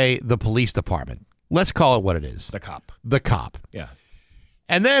they say the police department. Let's call it what it is. The cop. The cop. Yeah.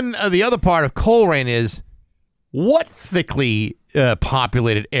 And then the other part of Coleraine is, what thickly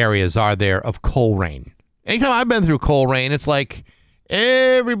populated areas are there of Coleraine? Anytime I've been through Coleraine, it's like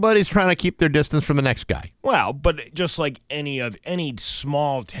everybody's trying to keep their distance from the next guy. Well, but just like any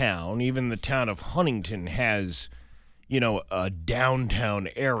small town, even the town of Huntington has, a downtown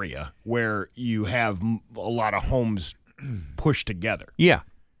area where you have a lot of homes pushed together. Yeah.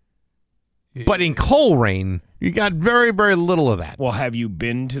 But in Coleraine, you got very, very little of that. Well, have you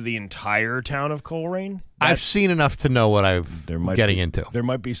been to the entire town of Coleraine? I've seen enough to know what I'm getting into. There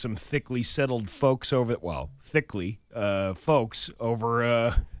might be some thickly settled folks over. Folks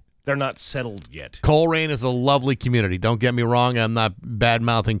over. They're not settled yet. Coleraine is a lovely community. Don't get me wrong. I'm not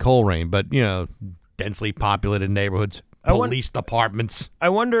bad-mouthing Coleraine, but, densely populated neighborhoods, police departments. I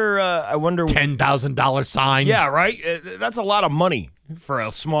wonder. $10,000 signs. Yeah, right? That's a lot of money for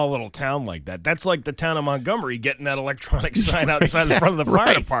a small little town like that. That's like the town of Montgomery getting that electronic sign outside the front of the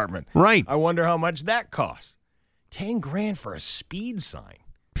fire department. Right. I wonder how much that costs. $10,000 for a speed sign.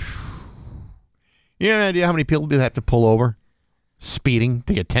 You have an idea how many people do they have to pull over speeding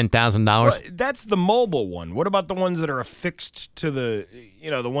to get $10,000? Well, that's the mobile one. What about the ones that are affixed to the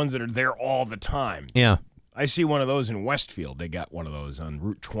ones that are there all the time? Yeah. I see one of those in Westfield. They got one of those on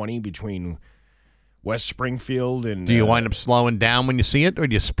Route 20 between West Springfield and... Do you wind up slowing down when you see it, or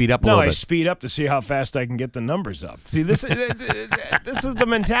do you speed up a little bit? No, I speed up to see how fast I can get the numbers up. See, this is the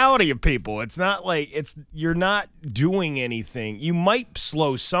mentality of people. It's not like you're not doing anything. You might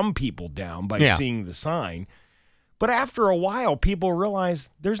slow some people down by seeing the sign, but after a while, people realize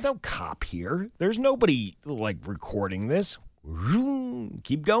there's no cop here. There's nobody recording this.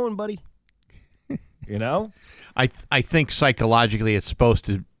 Keep going, buddy. I think psychologically it's supposed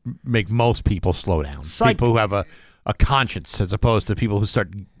to make most people slow down. People who have a conscience, as opposed to people who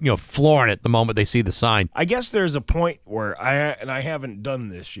start flooring it the moment they see the sign. I guess there's a point where I haven't done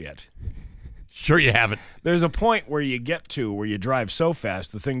this yet. Sure you haven't. There's a point where you get to where you drive so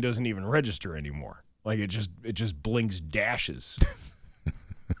fast the thing doesn't even register anymore. Like it just blinks dashes.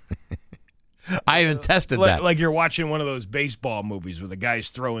 I haven't tested that. Like you're watching one of those baseball movies where the guy's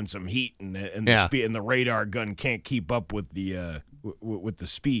throwing some heat and the radar gun can't keep up with the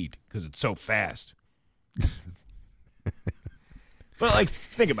speed because it's so fast. But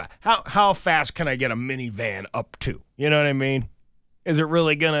think about it. How fast can I get a minivan up to? You know what I mean? Is it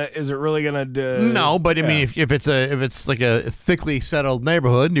really gonna? No, but I mean, if it's like a thickly settled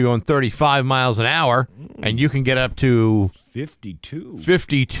neighborhood, and you're going 35 miles an hour, and you can get up to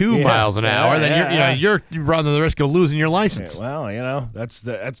 52 miles an hour, then you're running the risk of losing your license. Yeah, well, that's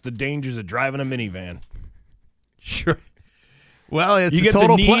the dangers of driving a minivan. Sure. Well, it's you a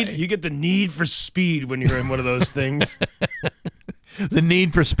total You get the need for speed when you're in one of those things. The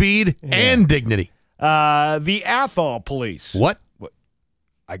need for speed and dignity. The Athol police. What?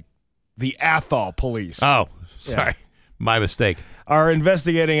 The Athol police. Oh, sorry. My mistake. Are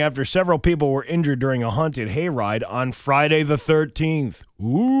investigating after several people were injured during a haunted hayride on Friday the 13th.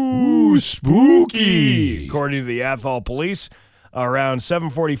 Ooh, spooky. According to the Athol police, around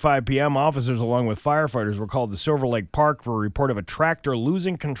 7:45 p.m., officers along with firefighters were called to Silver Lake Park for a report of a tractor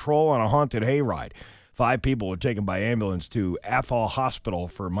losing control on a haunted hayride. 5 people were taken by ambulance to Athol Hospital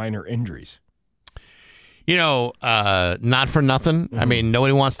for minor injuries. Not for nothing. Mm-hmm. I mean,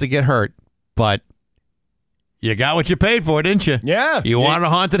 nobody wants to get hurt, but you got what you paid for, didn't you? Yeah. You wanted a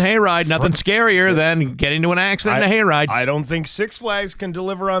haunted hayride. Nothing scarier than getting into an accident in a hayride. I don't think Six Flags can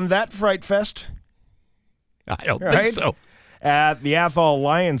deliver on that fright fest. I don't think so. At the Athol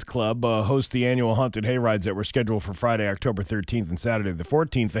Lions Club hosts the annual haunted hayrides that were scheduled for Friday, October 13th and Saturday the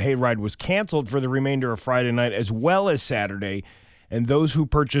 14th. The hayride was canceled for the remainder of Friday night as well as Saturday, and those who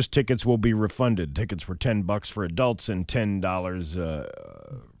purchased tickets will be refunded. Tickets were $10 for adults and $10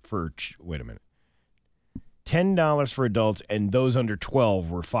 for $10 for adults, and those under 12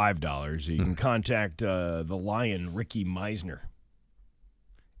 were $5. You can contact the Lion, Ricky Meisner.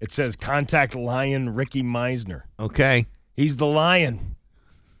 It says contact Lion Ricky Meisner. Okay. He's the Lion.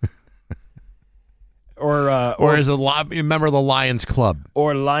 or is a member of the Lions Club.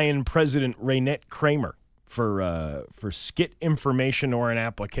 Or Lion President Raynette Kramer. For skit information or an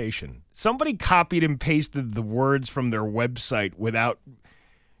application. Somebody copied and pasted the words from their website without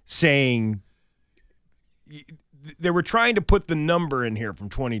saying. They were trying to put the number in here from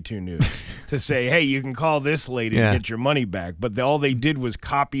 22 News to say, hey, you can call this lady and get your money back. But all they did was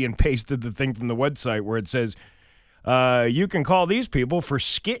copy and pasted the thing from the website where it says, you can call these people for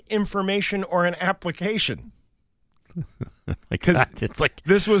skit information or an application. Because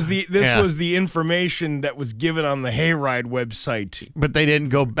this was the information that was given on the hayride website, but they didn't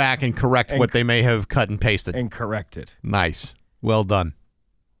go back and correct what they may have cut and pasted and correct it. Nice, well done,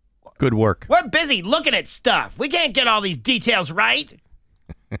 good work. We're busy looking at stuff. We can't get all these details right.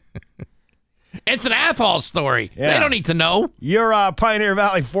 It's an Athol story. Yeah. They don't need to know. Your Pioneer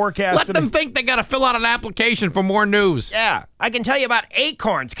Valley forecast. Let them think they got to fill out an application for more news. Yeah, I can tell you about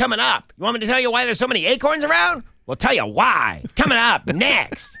acorns coming up. You want me to tell you why there's so many acorns around? We'll tell you why. Coming up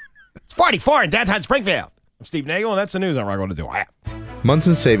next. It's 44 in downtown Springfield. I'm Steve Nagle, and that's the news on Rock 102.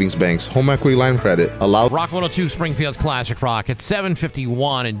 Munson Savings Bank's home equity line of credit allows... Rock 102, Springfield's Classic Rock. It's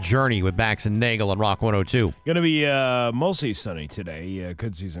 7:51 in Journey with Bax and Nagle on Rock 102. Going to be mostly sunny today.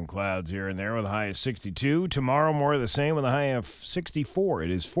 Could see some clouds here and there with a high of 62. Tomorrow, more of the same with a high of 64. It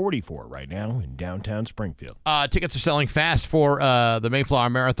is 44 right now in downtown Springfield. Tickets are selling fast for the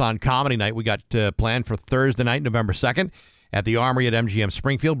Mayflower Marathon Comedy Night. We got planned for Thursday night, November 2nd, at the Armory at MGM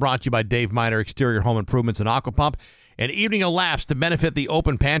Springfield. Brought to you by Dave Miner Exterior Home Improvements and Aquapump. An evening of laughs to benefit the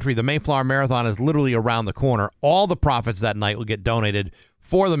Open Pantry. The Mayflower Marathon is literally around the corner. All the profits that night will get donated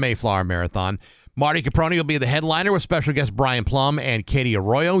for the Mayflower Marathon. Marty Caproni will be the headliner with special guest Brian Plum and Katie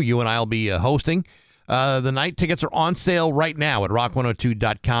Arroyo. You and I will be hosting the night. Tickets are on sale right now at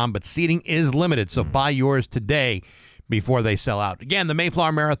rock102.com, but seating is limited, so buy yours today before they sell out. Again, the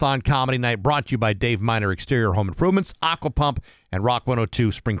Mayflower Marathon Comedy Night brought to you by Dave Miner Exterior Home Improvements, Aquapump, and Rock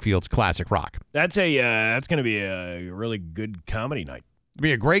 102, Springfield's Classic Rock. That's going to be a really good comedy night. It'll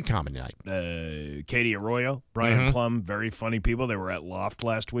be a great comedy night. Katie Arroyo, Brian Plum, very funny people. They were at Loft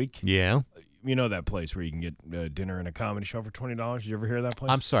last week. Yeah. You know that place where you can get dinner and a comedy show for $20? Did you ever hear of that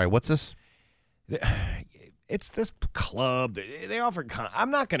place? I'm sorry, what's this? It's this club. They offer.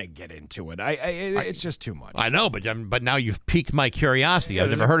 I'm not going to get into it. It's just too much. I know, but now you've piqued my curiosity. I've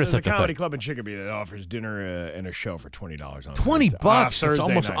never heard of such a thing. There's a comedy club in Chicopee that offers dinner and a show for $20 on $20. It's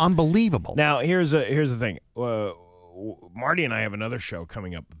almost night. Unbelievable. Now here's the thing. Marty and I have another show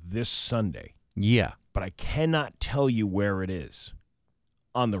coming up this Sunday. Yeah, but I cannot tell you where it is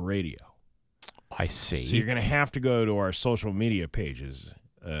on the radio. I see. So you're going to have to go to our social media pages,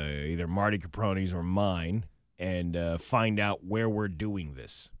 either Marty Caproni's or mine, and find out where we're doing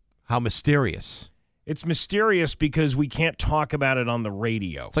this. How mysterious. It's mysterious because we can't talk about it on the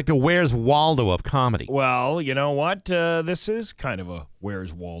radio. It's like the Where's Waldo of comedy. Well, you know what? This is kind of a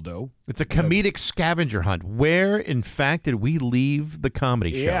Where's Waldo. It's a comedic scavenger hunt. Where, in fact, did we leave the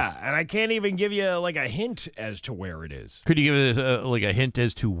comedy show? Yeah, and I can't even give you like a hint as to where it is. Could you give us like a hint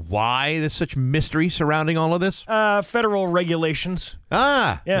as to why there's such mystery surrounding all of this? Federal regulations.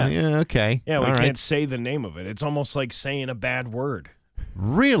 Ah, yeah, okay. Yeah, we can't say the name of it. It's almost like saying a bad word.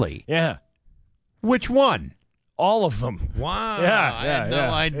 Really? Yeah. Which one? All of them. Wow. Yeah, I had no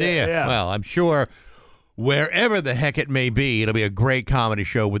idea. Yeah. Well, I'm sure wherever the heck it may be, it'll be a great comedy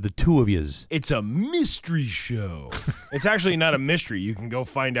show with the two of yous. It's a mystery show. It's actually not a mystery. You can go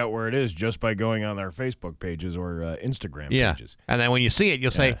find out where it is just by going on our Facebook pages or Instagram pages. And then when you see it,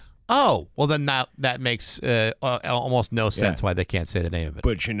 you'll say, oh, well, then that makes almost no sense why they can't say the name of it.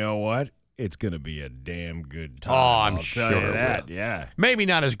 But you know what? It's going to be a damn good time. Oh, I'm I'll sure tell you it that. will. Yeah. Maybe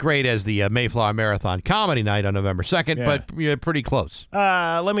not as great as the Mayflower Marathon Comedy Night on November 2nd, but pretty close.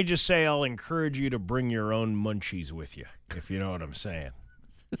 Let me just say I'll encourage you to bring your own munchies with you, if you know what I'm saying.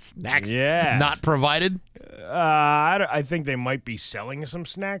 Snacks not provided? I think they might be selling some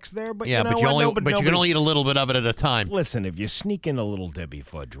snacks there, but you know you can only eat a little bit of it at a time. Listen, if you sneak in a little Debbie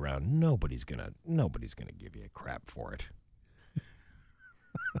fudge around, nobody's gonna give you a crap for it.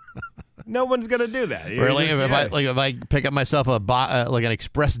 No one's gonna do that. Really? If I pick up myself like an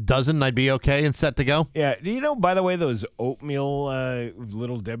express dozen, I'd be okay and set to go. Yeah. Do you know? By the way, those oatmeal,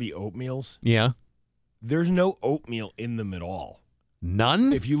 little Debbie oatmeals. Yeah. There's no oatmeal in them at all.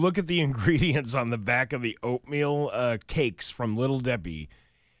 None. If you look at the ingredients on the back of the oatmeal cakes from Little Debbie,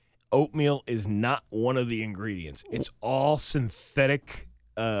 oatmeal is not one of the ingredients. It's all synthetic.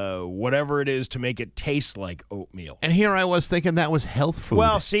 Whatever it is to make it taste like oatmeal. And here I was thinking that was health food.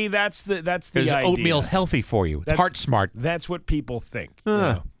 Well, see, that's the idea. Oatmeal's healthy for you. It's heart smart. That's what people think. You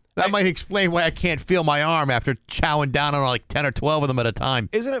know? That might explain why I can't feel my arm after chowing down on like 10 or 12 of them at a time.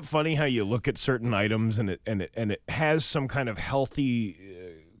 Isn't it funny how you look at certain items and it has some kind of healthy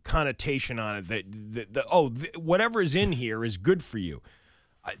connotation on it that whatever is in here is good for you.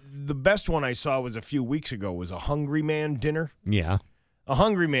 The best one I saw was a few weeks ago was a Hungry Man dinner. Yeah. A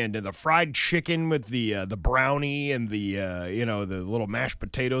Hungry Man did the fried chicken with the brownie and the the little mashed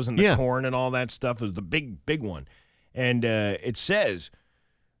potatoes and the corn and all that stuff. It was the big one, and it says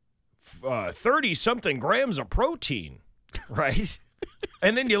 30-something grams of protein, right?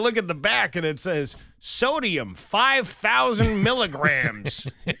 And then you look at the back and it says sodium 5,000 milligrams,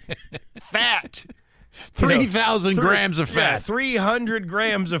 fat 3,000 grams of fat, 300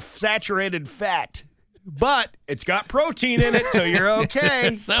 grams of saturated fat. But it's got protein in it, so you're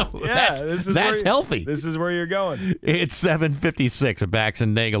okay. So that's healthy. This is where you're going. It's 7:56 at Bax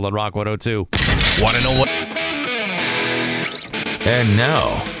and Nagle on Rock 102. Want to know what? And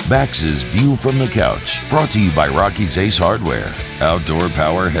now, Bax's View from the Couch, brought to you by Rocky's Ace Hardware. Outdoor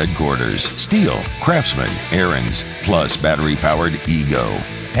power headquarters, Steel, Craftsman, Aaron's, plus battery-powered Ego.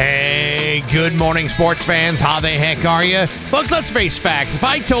 Hey, good morning, sports fans. How the heck are you? Folks, let's face facts. If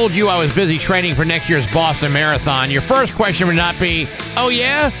I told you I was busy training for next year's Boston Marathon, your first question would not be, oh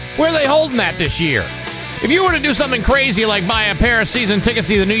yeah? Where are they holding that this year? If you were to do something crazy like buy a pair of season tickets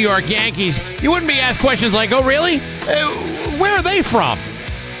to the New York Yankees, you wouldn't be asked questions like, oh really? Where are they from?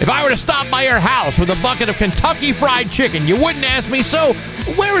 If I were to stop by your house with a bucket of Kentucky Fried Chicken, you wouldn't ask me, so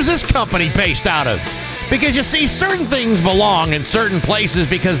where is this company based out of? Because you see, certain things belong in certain places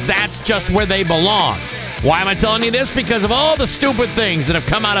because that's just where they belong. Why am I telling you this? Because of all the stupid things that have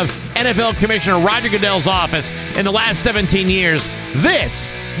come out of NFL Commissioner Roger Goodell's office in the last 17 years, this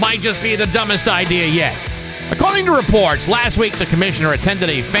might just be the dumbest idea yet. According to reports, last week the commissioner attended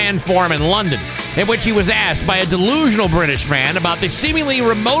a fan forum in London in which he was asked by a delusional British fan about the seemingly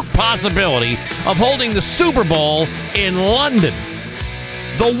remote possibility of holding the Super Bowl in London,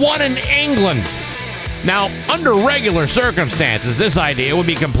 the one in England. Now, under regular circumstances, this idea would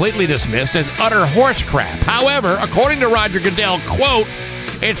be completely dismissed as utter horse crap. However, according to Roger Goodell, quote,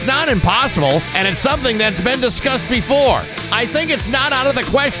 it's not impossible, and it's something that's been discussed before. I think it's not out of the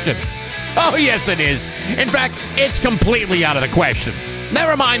question. Oh, yes, it is. In fact, it's completely out of the question.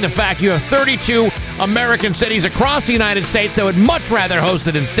 Never mind the fact you have 32 American cities across the United States that would much rather host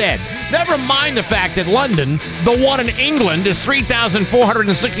it instead. Never mind the fact that London, the one in England, is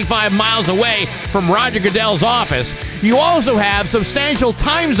 3,465 miles away from Roger Goodell's office. You also have substantial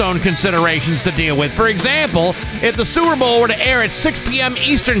time zone considerations to deal with. For example, if the Super Bowl were to air at 6 p.m.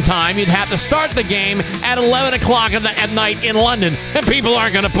 Eastern Time, you'd have to start the game at 11 o'clock at night in London, and people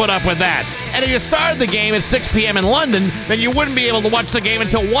aren't going to put up with that. And if you started the game at 6 p.m. in London, then you wouldn't be able to watch the game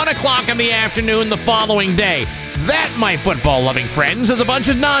until 1 o'clock in the afternoon the following day. That, my football-loving friends, is a bunch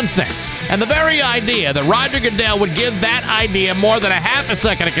of nonsense. And the very idea that Roger Goodell would give that idea more than a half a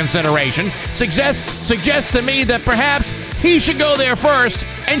second of consideration suggests to me that perhaps he should go there first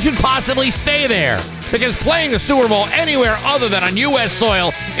and should possibly stay there. Because playing the Super Bowl anywhere other than on U.S.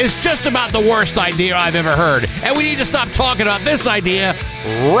 soil is just about the worst idea I've ever heard. And we need to stop talking about this idea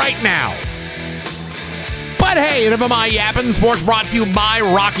right now. But hey, enough of my yapping. Sports brought to you by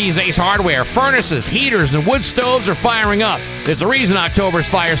Rocky's Ace Hardware. Furnaces, heaters, and wood stoves are firing up. There's a reason October's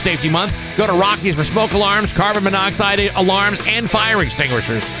Fire Safety Month. Go to Rocky's for smoke alarms, carbon monoxide alarms, and fire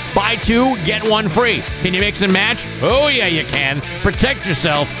extinguishers. Buy two, get one free. Can you mix and match? Oh yeah, you can. Protect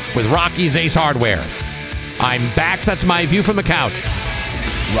yourself with Rocky's Ace Hardware. I'm Bax. That's my view from the couch.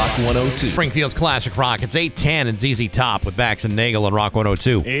 Rock 102. Springfield's Classic Rock. It's 8:10 and ZZ Top with Bax and Nagle on Rock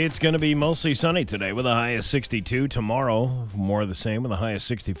 102. It's going to be mostly sunny today with a high of 62. Tomorrow, more of the same with a high of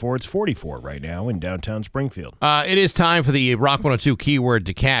 64. It's 44 right now in downtown Springfield. It is time for the Rock 102 keyword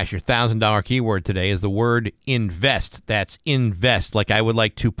to cash. Your $1,000 keyword today is the word invest. That's invest. Like I would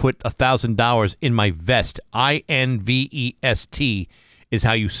like to put $1,000 in my vest. INVEST is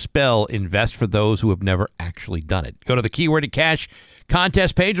how you spell invest for those who have never actually done it. Go to the keyword to cash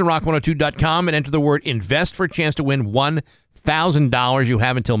contest page on rock102.com and enter the word invest for a chance to win $1,000. You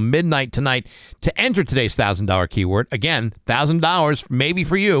have until midnight tonight to enter today's $1,000 keyword. Again, $1,000 maybe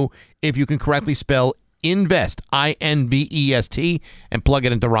for you if you can correctly spell invest, INVEST, and plug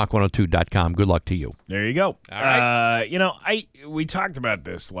it into rock102.com. Good luck to you. There you go. All right. We talked about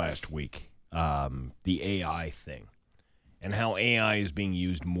this last week, the AI thing, and how AI is being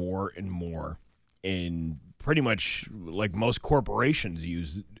used more and more in pretty much like most corporations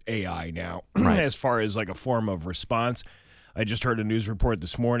use AI now, right, as far as like a form of response. I just heard a news report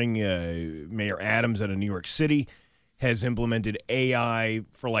this morning. Mayor Adams out of New York City has implemented AI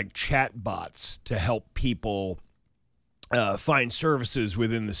for like chat bots to help people find services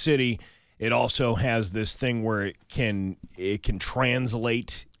within the city. It also has this thing where it can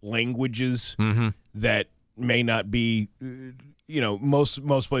translate languages that may not be, most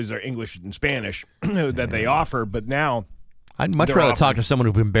places are English and Spanish that they offer, but now I'd much rather talk to someone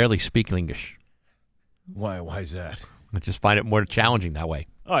who can barely speak English. Why is that? I just find it more challenging that way.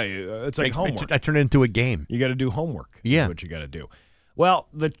 Oh, it's like homework. I turn it into a game. You got to do homework. Yeah. Is what you got to do. Well,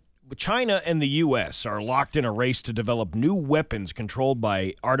 China and the U.S. are locked in a race to develop new weapons controlled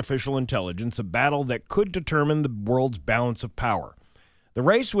by artificial intelligence, a battle that could determine the world's balance of power. The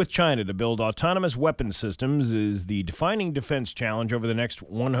race with China to build autonomous weapon systems is the defining defense challenge over the next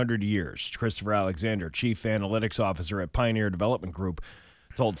 100 years. Christopher Alexander, Chief Analytics Officer at Pioneer Development Group,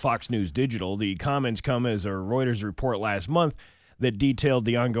 told Fox News Digital. The comments come as a Reuters report last month that detailed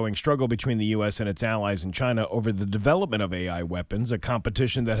the ongoing struggle between the U.S. and its allies in China over the development of AI weapons, a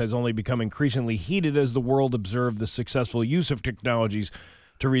competition that has only become increasingly heated as the world observed the successful use of technologies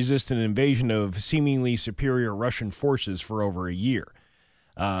to resist an invasion of seemingly superior Russian forces for over a year.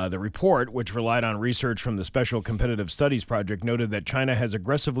 The report, which relied on research from the Special Competitive Studies Project, noted that China has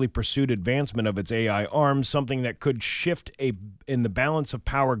aggressively pursued advancement of its AI arms, something that could shift in the balance of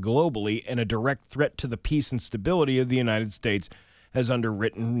power globally and a direct threat to the peace and stability of the United States has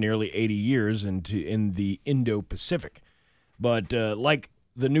underwritten nearly 80 years in the Indo-Pacific. But like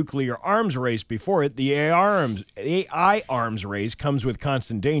the nuclear arms race before it, the AI arms race comes with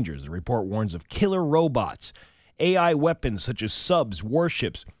constant dangers. The report warns of killer robots, AI weapons such as subs,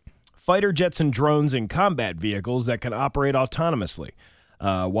 warships, fighter jets and drones, and combat vehicles that can operate autonomously.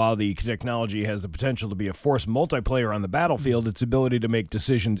 While the technology has the potential to be a force multiplayer on the battlefield, its ability to make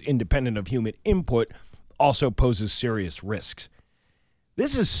decisions independent of human input also poses serious risks.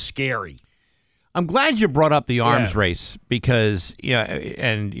 This is scary. I'm glad you brought up the arms race because,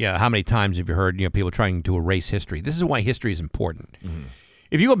 how many times have you heard, people trying to erase history? This is why history is important. Mm-hmm.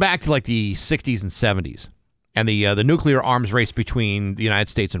 If you go back to like the 60s and 70s, and the nuclear arms race between the United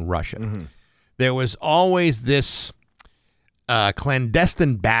States and Russia, mm-hmm. there was always this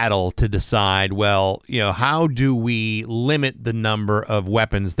clandestine battle to decide, how do we limit the number of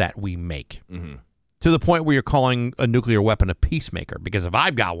weapons that we make? Mm-hmm. To the point where you're calling a nuclear weapon a peacemaker. Because if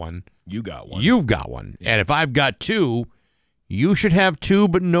I've got one, you got one. You've got one. Yeah. And if I've got two, you should have two,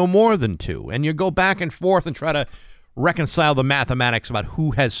 but no more than two. And you go back and forth and try to reconcile the mathematics about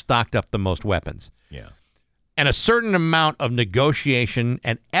who has stocked up the most weapons. Yeah. And a certain amount of negotiation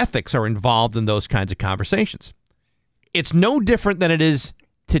and ethics are involved in those kinds of conversations. It's no different than it is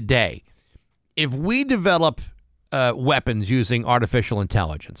today. If we develop weapons using artificial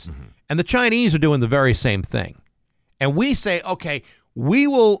intelligence, mm-hmm. and the Chinese are doing the very same thing, and we say, okay, we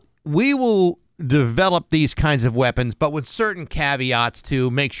will develop these kinds of weapons, but with certain caveats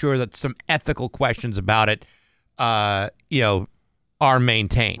to make sure that some ethical questions about it, are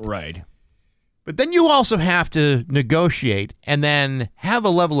maintained. Right. But then you also have to negotiate and then have a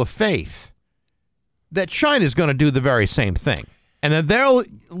level of faith that China is going to do the very same thing. And then they'll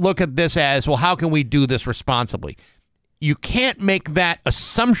look at this as, well, how can we do this responsibly? You can't make that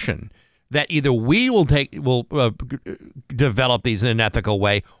assumption that either we will develop these in an ethical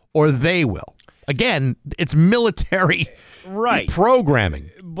way or they will. Again, it's military programming.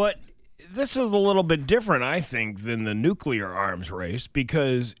 But this is a little bit different, I think, than the nuclear arms race,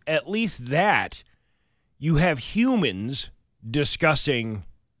 because at least that you have humans discussing,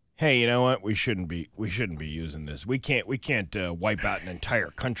 hey, you know what? We shouldn't be using this. We can't wipe out an entire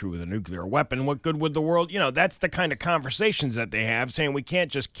country with a nuclear weapon. What good would the world? That's the kind of conversations that they have, saying we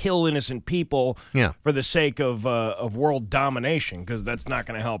can't just kill innocent people for the sake of world domination, because that's not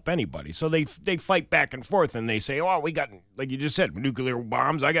going to help anybody. So they fight back and forth, and they say, oh, we got, like you just said, nuclear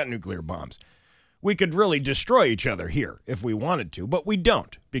bombs. I got nuclear bombs. We could really destroy each other here if we wanted to, but we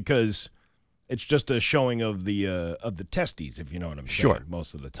don't, because it's just a showing of the testes, if you know what I'm saying,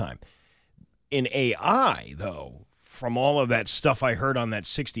 most of the time. In AI, though, from all of that stuff I heard on that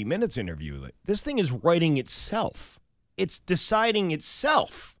 60 Minutes interview, this thing is writing itself. It's deciding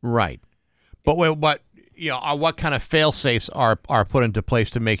itself. Right. But what kind of fail-safes are put into place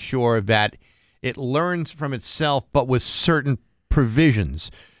to make sure that it learns from itself, but with certain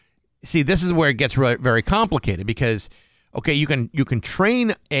provisions? See, this is where it gets very complicated because, okay, you can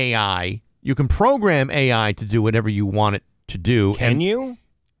train AI. You can program AI to do whatever you want it to do. Can you?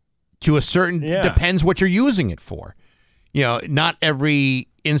 To a certain, depends what you're using it for. Not every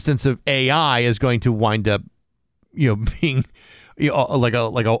instance of AI is going to wind up, being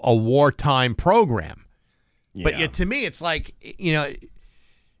like a wartime program. Yeah. But yet, to me, it's like,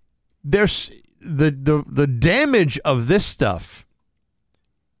 there's the damage of this stuff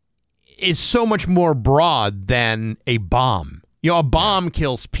is so much more broad than a bomb. A bomb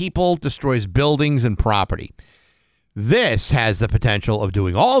kills people, destroys buildings and property. This has the potential of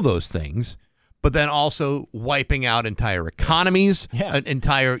doing all those things, but then also wiping out entire economies,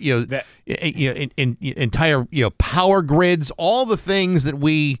 entire power grids, all the things that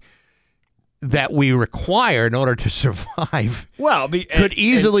we require in order to survive. Could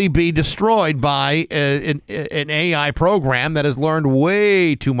easily be destroyed by an AI program that has learned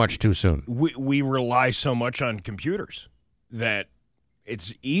way too much too soon. We rely so much on computers that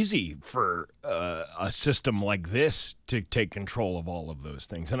it's easy for a system like this to take control of all of those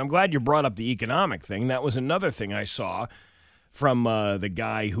things. And I'm glad you brought up the economic thing. That was another thing I saw from the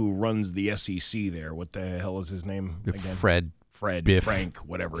guy who runs the SEC there. What the hell is his name again? Fred, Biff, Frank,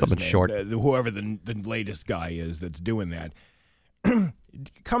 whatever something his name. Short. Whoever the latest guy is that's doing that.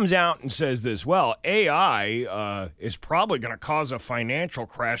 Comes out and says this, AI is probably going to cause a financial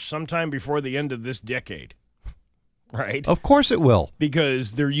crash sometime before the end of this decade. Right? Of course it will.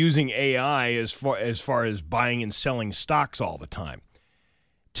 Because they're using AI as far as buying and selling stocks all the time.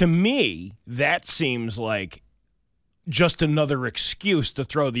 To me, that seems like just another excuse to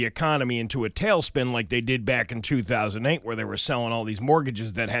throw the economy into a tailspin like they did back in 2008, where they were selling all these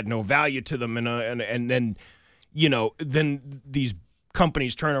mortgages that had no value to them, and then, then these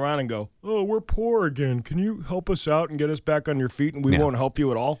companies turn around and go, "Oh, we're poor again. Can you help us out and get us back on your feet, and we won't help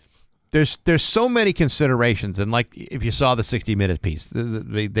you at all?" There's so many considerations, and like if you saw the 60 Minutes piece,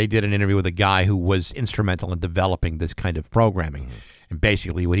 they did an interview with a guy who was instrumental in developing this kind of programming, and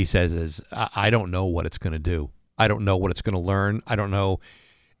basically what he says is, I don't know what it's going to do. I don't know what it's going to learn. I don't know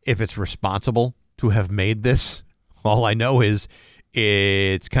if it's responsible to have made this. All I know is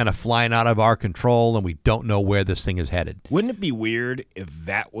it's kind of flying out of our control, and we don't know where this thing is headed. Wouldn't it be weird if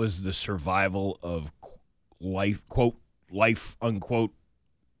that was the survival of life, quote, life, unquote,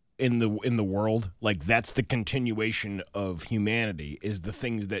 in the world? Like, that's the continuation of humanity, is the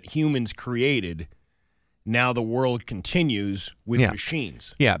things that humans created. Now the world continues with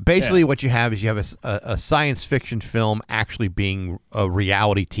machines. Yeah, basically what you have is you have a science fiction film actually being a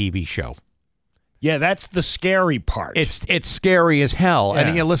reality TV show. Yeah, that's the scary part. It's scary as hell.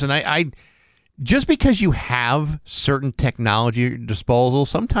 Yeah. And listen, I just because you have certain technology at your disposal,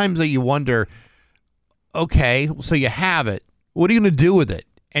 sometimes you wonder, okay, so you have it. What are you going to do with it?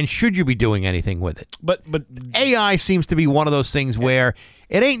 And should you be doing anything with it? But AI seems to be one of those things where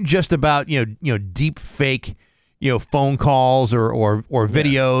it ain't just about deep fake phone calls or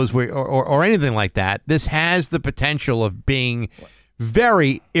videos or anything like that. This has the potential of being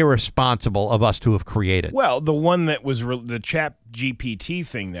very irresponsible of us to have created. Well, the one that was the Chat GPT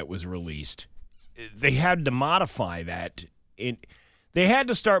thing that was released, they had to modify that. They had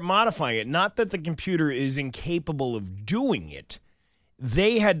to start modifying it. Not that the computer is incapable of doing it.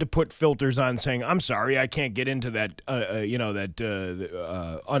 They had to put filters on saying, "I'm sorry, I can't get into that,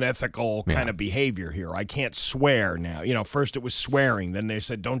 unethical kind of behavior here. I can't swear now." First it was swearing, then they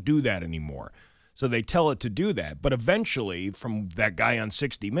said, "Don't do that anymore." So they tell it to do that. But eventually, from that guy on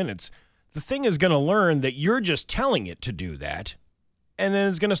 60 Minutes, the thing is going to learn that you're just telling it to do that, and then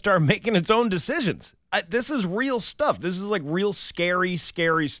it's going to start making its own decisions. This is real stuff. This is like real scary,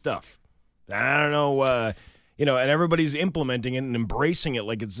 scary stuff. I don't know. And everybody's implementing it and embracing it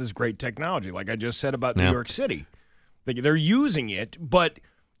like it's this great technology, like I just said about New York City. They're using it, but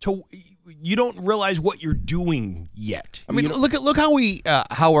you don't realize what you're doing yet. I mean, look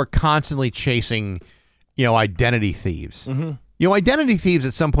how we're constantly chasing, identity thieves. Mm-hmm. Identity thieves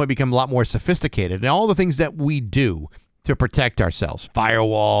at some point become a lot more sophisticated, and all the things that we do to protect ourselves,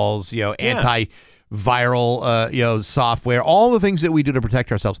 firewalls, antiviral, software, all the things that we do to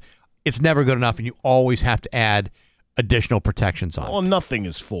protect ourselves. It's never good enough, and you always have to add additional protections on. Well, nothing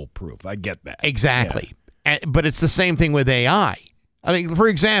is foolproof. I get that. Exactly. Yeah. But it's the same thing with AI. I mean, for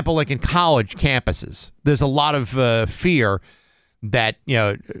example, like in college campuses, there's a lot of fear that,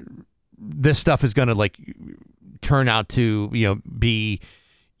 this stuff is going to, turn out to, be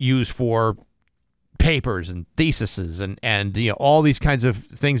used for papers and theses and all these kinds of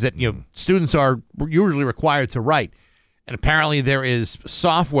things that, students are usually required to write. And apparently there is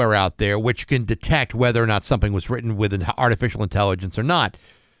software out there which can detect whether or not something was written with an artificial intelligence or not.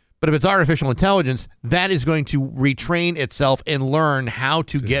 But if it's artificial intelligence, that is going to retrain itself and learn how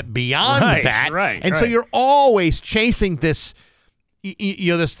to get beyond that. And so you're always chasing this,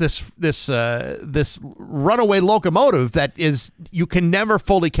 this runaway locomotive that is you can never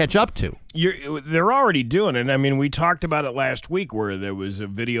fully catch up to. They're already doing it. I mean, we talked about it last week where there was a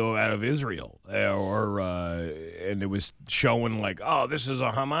video out of Israel, and it was showing this is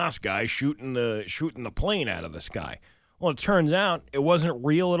a Hamas guy shooting the plane out of the sky. Well, it turns out it wasn't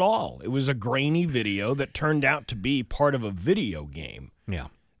real at all. It was a grainy video that turned out to be part of a video game. Yeah,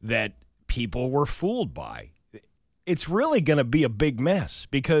 that people were fooled by. It's really going to be a big mess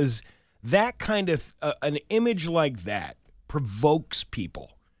because that kind of an image like that provokes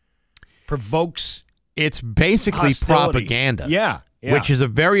people. It's basically hostility. Propaganda. Yeah. Which is a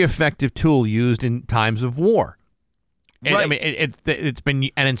very effective tool used in times of war. And, right. I mean,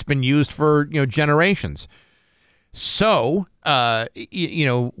 it's been used for generations. So,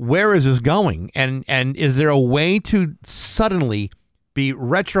 where is this going? And is there a way to suddenly be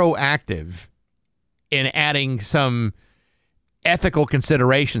retroactive in adding some ethical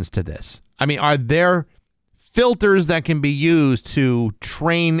considerations to this? I mean, are there filters that can be used to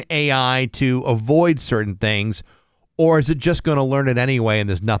train AI to avoid certain things, or is it just going to learn it anyway and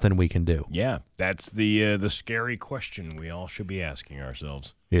there's nothing we can do? Yeah, that's the scary question we all should be asking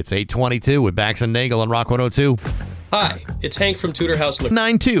ourselves. It's 8:22 with Bax and Nagle on Rock 102. Hi, it's Hank from Tudor House.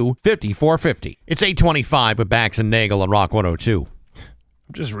 92-5450. It's 8:25 with Bax and Nagle on Rock 102.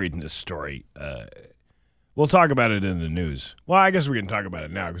 I'm just reading this story. We'll talk about it in the news. Well, I guess we can talk about it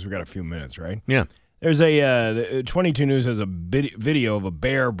now because we got a few minutes, right? Yeah. There's 22 News has a video of a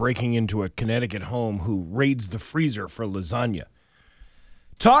bear breaking into a Connecticut home who raids the freezer for lasagna.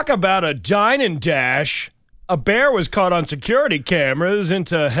 Talk about a dine and dash. A bear was caught on security cameras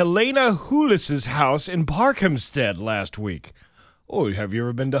into Helena Hulis's house in Barkhamsted last week. Oh, have you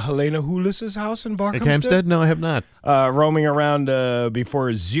ever been to Helena Hulis's house in Barkhamsted? Hampstead? No, I have not. Roaming around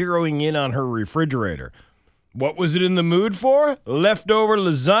before zeroing in on her refrigerator. What was it in the mood for? Leftover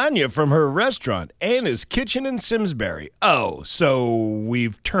lasagna from her restaurant, Anna's Kitchen in Simsbury. Oh, so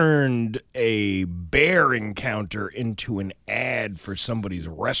we've turned a bear encounter into an ad for somebody's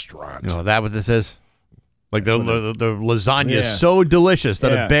restaurant. Oh, is that what this is? Like the lasagna is so delicious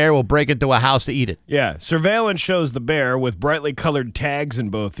that a bear will break into a house to eat it. Yeah. Surveillance shows the bear with brightly colored tags in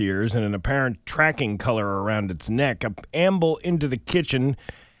both ears and an apparent tracking color around its neck amble into the kitchen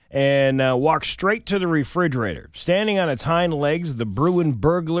and walk straight to the refrigerator. Standing on its hind legs, the Bruin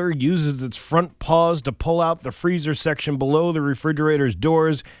burglar uses its front paws to pull out the freezer section below the refrigerator's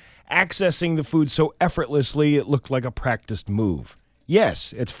doors, accessing the food so effortlessly it looked like a practiced move.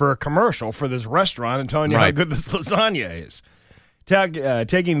 Yes, it's for a commercial for this restaurant and telling you how good this lasagna is.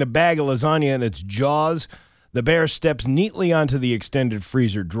 Taking the bag of lasagna in its jaws, the bear steps neatly onto the extended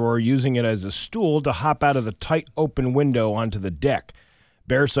freezer drawer, using it as a stool to hop out of the tight open window onto the deck.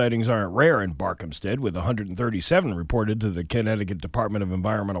 Bear sightings aren't rare in Barkhamsted, with 137 reported to the Connecticut Department of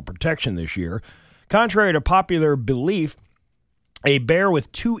Environmental Protection this year. Contrary to popular belief, a bear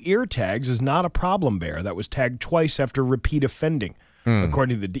with 2 ear tags is not a problem bear that was tagged twice after repeat offending.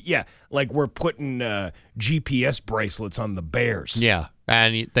 According to the like we're putting GPS bracelets on the bears. Yeah,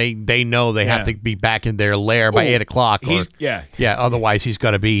 and they know they have to be back in their lair by 8 o'clock. Otherwise he's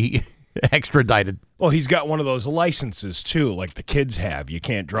got to be extradited. Well, he's got one of those licenses too, like the kids have. You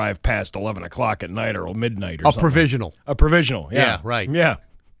can't drive past 11 o'clock at night or midnight or something. Provisional. A provisional. Yeah, right. Yeah.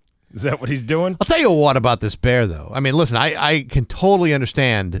 Is that what he's doing? I'll tell you what about this bear, though. I mean, listen, I can totally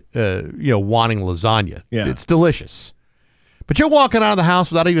understand, wanting lasagna. Yeah. It's delicious. But you're walking out of the house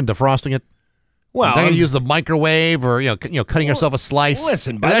without even defrosting it. Well, you're going to use the microwave or cutting yourself a slice.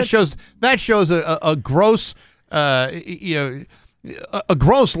 Listen, that shows a gross a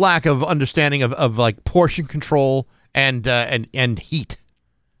gross lack of understanding of like portion control and heat.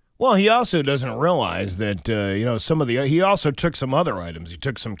 Well, he also doesn't realize that he also took some other items. He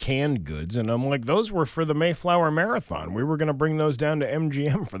took some canned goods, and I'm like, those were for the Mayflower Marathon. We were going to bring those down to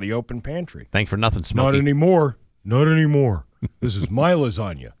MGM for the open pantry. Thanks for nothing, Smokey. Not anymore. This is my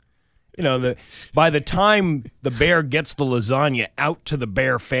lasagna. By the time the bear gets the lasagna out to the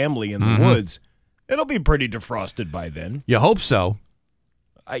bear family in the woods, it'll be pretty defrosted by then. You hope so.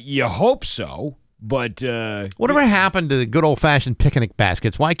 You hope so, but... whatever happened to the good old-fashioned picnic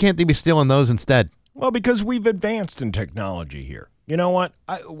baskets? Why can't they be stealing those instead? Well, because we've advanced in technology here. You know what?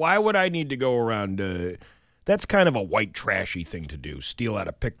 Why would I need to go around... that's kind of a white trashy thing to do, steal out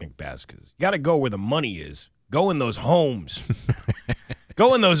of picnic baskets. You got to go where the money is. Go in those homes.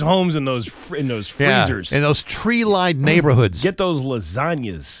 Go in those homes in those freezers. In those tree-lined neighborhoods. Get those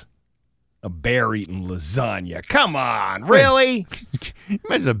lasagnas. A bear eating lasagna. Come on, really?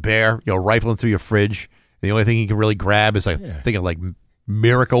 Imagine a bear, rifling through your fridge. The only thing he can really grab is thinking like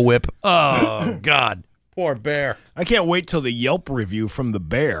Miracle Whip. Oh, God. Poor bear. I can't wait till the Yelp review from the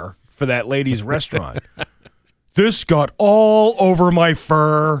bear for that lady's restaurant. This got all over my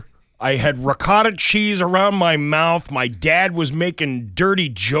fur. I had ricotta cheese around my mouth. My dad was making dirty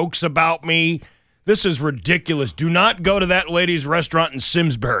jokes about me. This is ridiculous. Do not go to that lady's restaurant in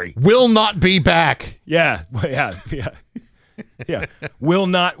Simsbury. Will not be back. Yeah. Will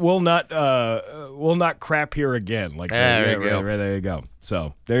not crap here again. Like there you go.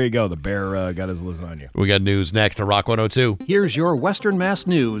 So there you go. The bear got his lasagna. We got news next to Rock 102. Here's your Western Mass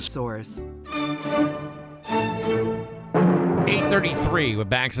News source. 8:33 with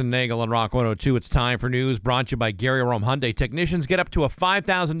Bax and Nagle on Rock 102. It's time for news brought to you by Gary Rome Hyundai. Technicians get up to a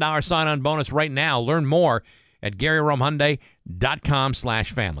 $5,000 sign-on bonus right now. Learn more at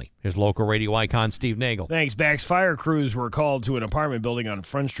GaryRomeHyundai.com/family. Here's local radio icon Steve Nagle. Thanks, Bax. Fire crews were called to an apartment building on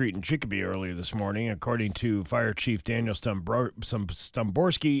Front Street in Chicopee earlier this morning. According to Fire Chief Daniel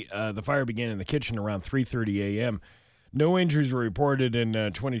Stomborski, the fire began in the kitchen around 3:30 a.m. No injuries were reported,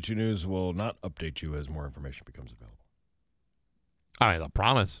 and 22 News will not update you as more information becomes available. I mean, they'll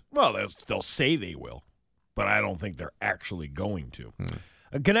promise. Well, they'll say they will, but I don't think they're actually going to.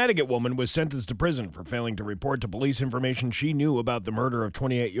 A Connecticut woman was sentenced to prison for failing to report to police information she knew about the murder of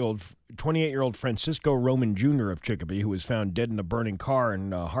 28-year-old Francisco Roman Jr. of Chicopee, who was found dead in a burning car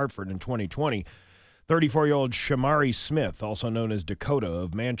in Hartford in 2020. 34-year-old Shamari Smith, also known as Dakota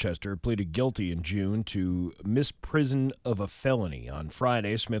of Manchester, pleaded guilty in June to misprison of a felony. On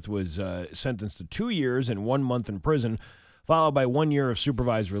Friday, Smith was sentenced to 2 years and 1 month in prison, followed by 1 year of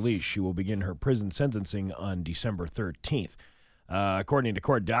supervised release. She will begin her prison sentencing on December 13th. According to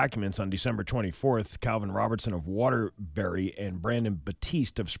court documents, on December 24th, Calvin Robertson of Waterbury and Brandon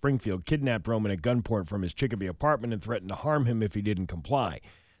Batiste of Springfield kidnapped Roman at gunpoint from his Chicopee apartment and threatened to harm him if he didn't comply.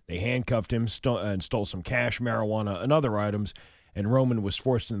 They handcuffed him and stole some cash, marijuana, and other items, and Roman was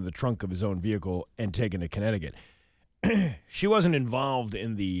forced into the trunk of his own vehicle and taken to Connecticut. She wasn't involved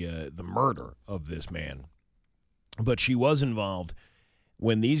in the murder of this man, but she was involved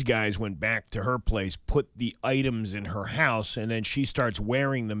when these guys went back to her place, put the items in her house, and then she starts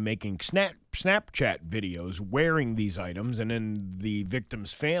wearing them, making Snapchat videos wearing these items, and then the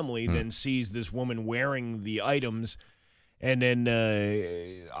victim's family then sees this woman wearing the items, and then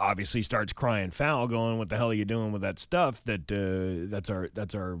obviously starts crying foul, going, "What the hell are you doing with that stuff? That's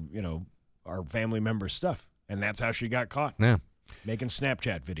our our family member's stuff." And that's how she got caught. Yeah. Making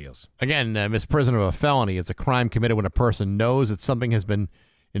Snapchat videos. Again, misprision of a felony is a crime committed when a person knows that something has been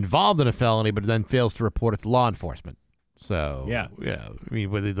involved in a felony, but then fails to report it to law enforcement. So, yeah, I mean,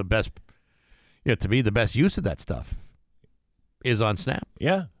 whether the best, to me, the best use of that stuff is on Snap.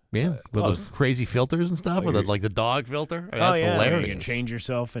 Yeah. Yeah, with those crazy filters and stuff, with like the dog filter. I mean, that's hilarious. You can change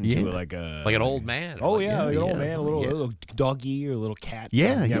yourself into like an old man. Oh yeah, like an old man, a little doggy or a little cat.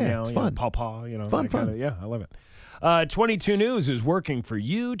 Yeah, it's fun. Paw, fun. Yeah, I love it. 22 News is working for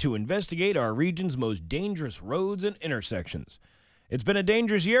you to investigate our region's most dangerous roads and intersections. It's been a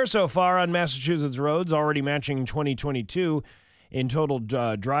dangerous year so far on Massachusetts roads, already matching 2022 in total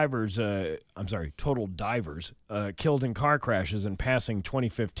divers killed in car crashes and passing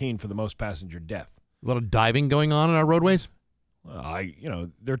 2015 for the most passenger death. A lot of diving going on our roadways?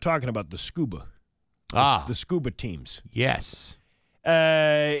 They're talking about the scuba. The scuba teams. Yes.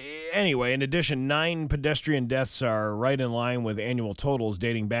 Anyway, in addition, 9 pedestrian deaths are right in line with annual totals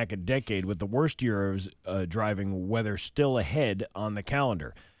dating back a decade, with the worst year of driving weather still ahead on the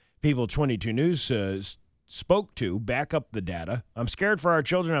calendar. People 22 News spoke to back up the data. "I'm scared for our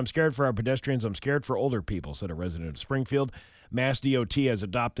children. I'm scared for our pedestrians. I'm scared for older people," said a resident of Springfield. Mass DOT has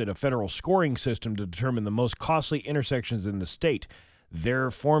adopted a federal scoring system to determine the most costly intersections in the state. Their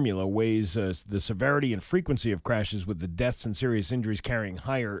formula weighs the severity and frequency of crashes, with the deaths and serious injuries carrying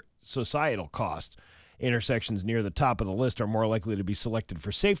higher societal costs. Intersections near the top of the list are more likely to be selected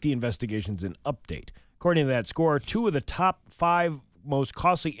for safety investigations and update. According to that score, 2 of the top 5 most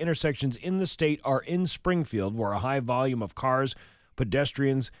costly intersections in the state are in Springfield, where a high volume of cars,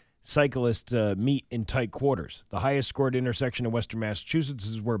 pedestrians, cyclists meet in tight quarters. The highest scored intersection in western Massachusetts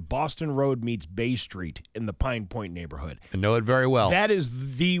is where Boston Road meets Bay Street in the Pine Point neighborhood. I know it very well. That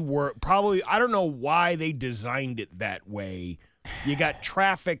is the worst. Probably, I don't know why they designed it that way. You got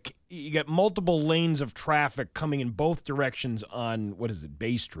traffic, you got multiple lanes of traffic coming in both directions on,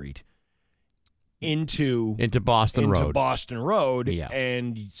 Bay Street. Into Boston Road. Yeah.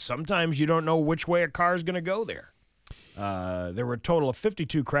 And sometimes you don't know which way a car is going to go there. There were a total of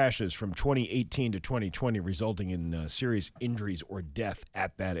 52 crashes from 2018 to 2020, resulting in serious injuries or death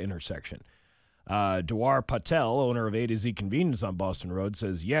at that intersection. Dwar Patel, owner of A to Z Convenience on Boston Road,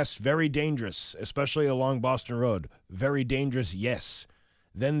 says, "Yes, very dangerous, especially along Boston Road. Very dangerous, yes."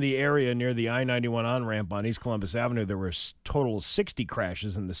 Then the area near the I-91 on-ramp on East Columbus Avenue, there were a total of 60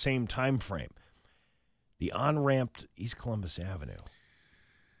 crashes in the same time frame. The on-ramp to East Columbus Avenue.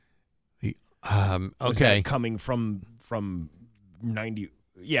 Okay. Coming from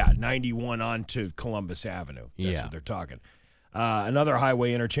 91 on to Columbus Avenue. That's what they're talking. Another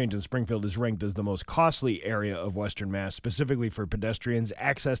highway interchange in Springfield is ranked as the most costly area of Western Mass, specifically for pedestrians.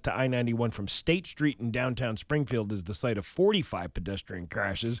 Access to I-91 from State Street in downtown Springfield is the site of 45 pedestrian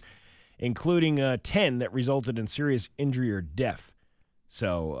crashes, including 10 that resulted in serious injury or death.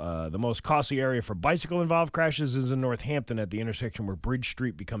 So the most costly area for bicycle-involved crashes is in Northampton at the intersection where Bridge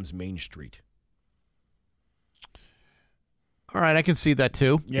Street becomes Main Street. All right, I can see that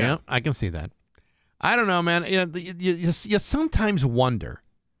too. Yeah, I can see that. I don't know, man. You sometimes wonder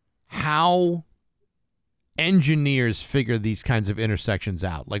how engineers figure these kinds of intersections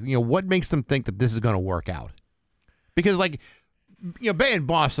out. Like, what makes them think that this is going to work out? Because, Bay and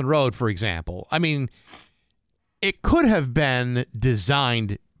Boston Road, for example, I mean, it could have been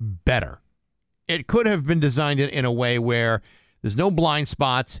designed better. It could have been designed in a way where there's no blind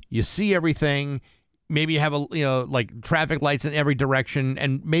spots. You see everything. Maybe you have traffic lights in every direction,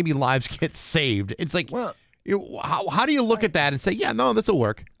 and maybe lives get saved. It's like, How do you look at that and say, yeah, no, this will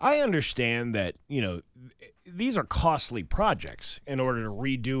work? I understand that, these are costly projects in order to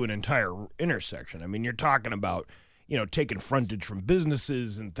redo an entire intersection. I mean, you're talking about, taking frontage from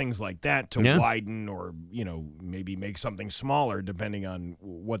businesses and things like that to widen or, maybe make something smaller depending on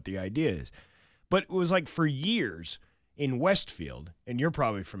what the idea is. But it was like for years in Westfield, and you're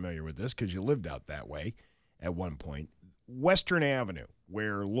probably familiar with this because you lived out that way at one point, Western Avenue,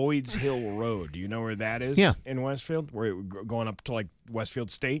 where Lloyd's Hill Road, do you know where that is in Westfield? Where going up to like Westfield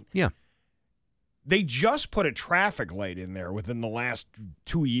State? Yeah. They just put a traffic light in there within the last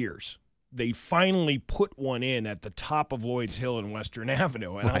 2 years. They finally put one in at the top of Lloyd's Hill and Western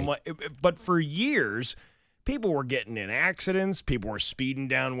Avenue. And I'm like, but for years, people were getting in accidents. People were speeding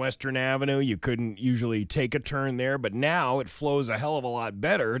down Western Avenue. You couldn't usually take a turn there. But now it flows a hell of a lot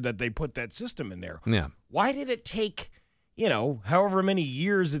better that they put that system in there. Yeah. Why did it take, however many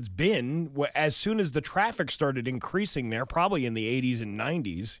years it's been, as soon as the traffic started increasing there, probably in the 80s and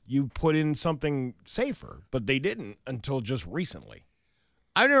 90s, you put in something safer. But they didn't until just recently.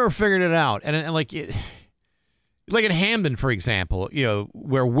 I've never figured it out. And like in Hamden, for example,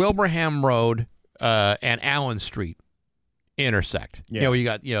 where Wilbraham Road and Allen Street intersect. Yeah. You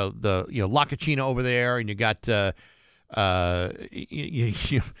got the La Cucina over there, and you got the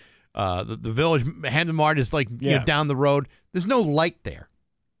Village Hamden Mart is like down the road. There's no light there.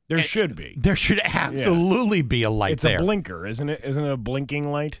 There should be. There should absolutely be a light it's there. It's a blinker, isn't it? Isn't it a blinking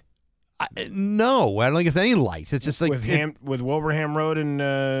light? No, I don't think it's any light. It's just like with Wilbraham Road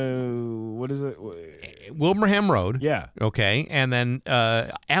and what is it? Wilbraham Road. Yeah. Okay, and then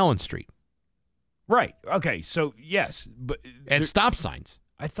Allen Street. Right. Okay. So yes, but and stop signs.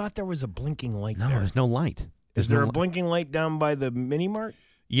 I thought there was a blinking light. No, there. There's no light. Is there a blinking light down by the mini mart?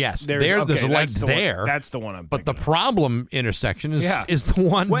 Yes, there's a light there. That's the one I'm But the thinking problem intersection is the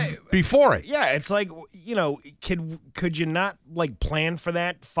one before it. Yeah, it's like, could you not like plan for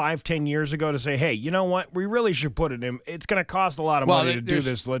that 5-10 years ago to say, hey, you know what? We really should put it in. It's going to cost a lot of money to do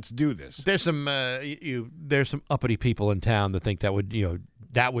this. Let's do this. There's some there's some uppity people in town that think that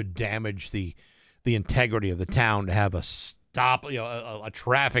would damage the integrity of the town to have a a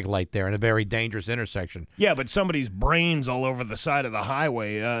traffic light there in a very dangerous intersection. Yeah, but somebody's brains all over the side of the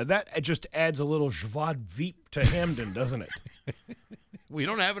highway, that just adds a little joie de vivre to Hamden, doesn't it? We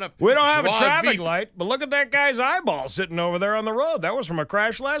don't have enough. We don't have a traffic light, but look at that guy's eyeball sitting over there on the road. That was from a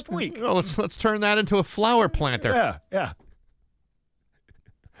crash last week. Well, let's turn that into a flower planter. Yeah.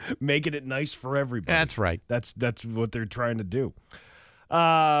 Making it nice for everybody. That's right. That's what they're trying to do.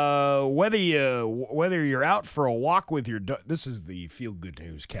 Whether you're out for a walk with your dog, this is the Feel Good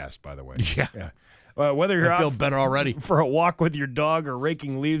News cast, by the way. Yeah. Whether you're I feel better already for a walk with your dog or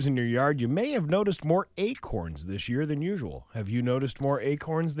raking leaves in your yard, you may have noticed more acorns this year than usual. Have you noticed more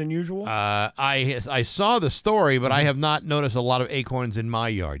acorns than usual? I saw the story, but I have not noticed a lot of acorns in my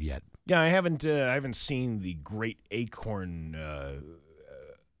yard yet. Yeah, I haven't seen the great acorn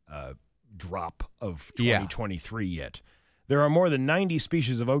drop of 2023 yet. There are more than 90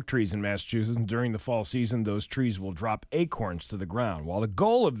 species of oak trees in Massachusetts, and during the fall season, those trees will drop acorns to the ground. While the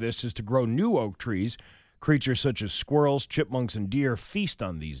goal of this is to grow new oak trees, creatures such as squirrels, chipmunks, and deer feast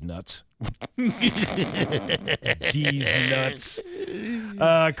on these nuts. These nuts.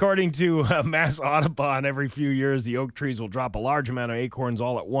 According to Mass Audubon, every few years, the oak trees will drop a large amount of acorns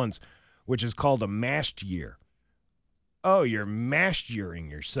all at once, which is called a mast year. Oh, you're mast yearing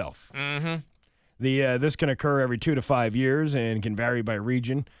yourself. Mm-hmm. This can occur every 2 to 5 years and can vary by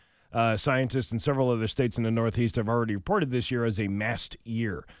region. Scientists in several other states in the Northeast have already reported this year as a mast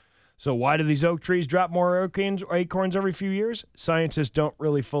year. So why do these oak trees drop more acorns every few years? Scientists don't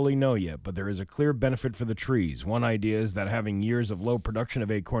really fully know yet, but there is a clear benefit for the trees. One idea is that having years of low production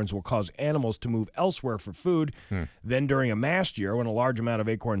of acorns will cause animals to move elsewhere for food. Then during a mast year, when a large amount of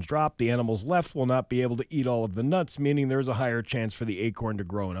acorns drop, the animals left will not be able to eat all of the nuts, meaning there's a higher chance for the acorn to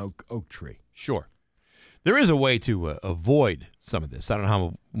grow an oak tree. Sure. There is a way to avoid some of this. I don't know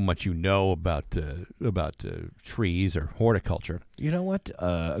how much you know about trees or horticulture. You know what?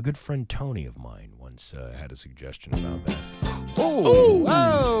 A good friend Tony of mine once had a suggestion about that.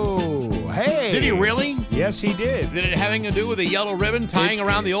 Oh, hey! Did he really? Yes, he did. Did it having to do with a yellow ribbon tying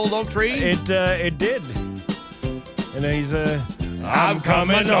around the old oak tree? It did. And then he's I'm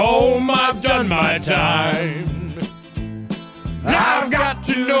coming home. I've done my time. I've got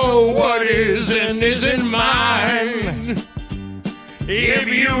to know what is and isn't mine. If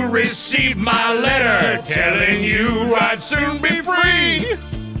you received my letter telling you I'd soon be free,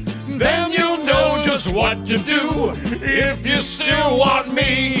 then you'll know just what to do if you still want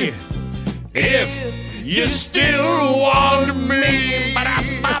me. If you still want me.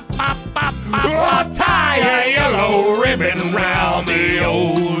 I'll tie a yellow ribbon round the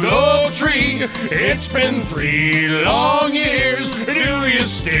old oak tree. It's been 3 long years. Do you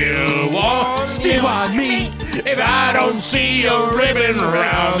still want me? If I don't see a ribbon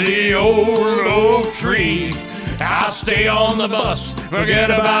round the old oak tree, I'll stay on the bus, forget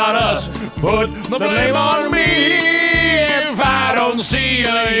about us, put the blame on me. If I don't see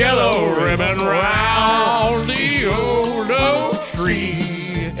a yellow ribbon round the old oak tree.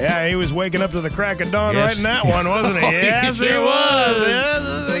 Yeah, he was waking up to the crack of dawn right in that one, wasn't he? Yes, he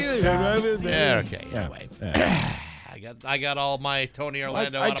was. Yeah, okay. Anyway, I got all my Tony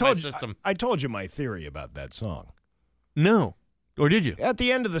Orlando out of my system. I told you my theory about that song. No. Or did you? At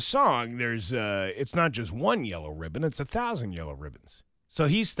the end of the song, there's it's not just one yellow ribbon, it's 1,000 yellow ribbons. So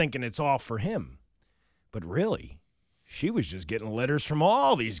he's thinking it's all for him. But really, she was just getting letters from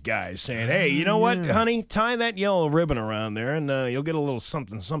all these guys saying, hey, you know what, honey? Tie that yellow ribbon around there, and you'll get a little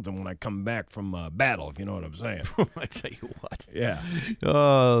something when I come back from battle, if you know what I'm saying. I tell you what. Yeah.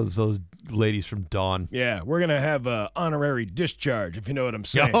 Oh, those ladies from Dawn. Yeah, we're going to have honorary discharge, if you know what I'm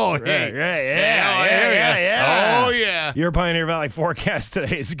saying. Oh, right, hey. Yeah. Oh, yeah. Your Pioneer Valley forecast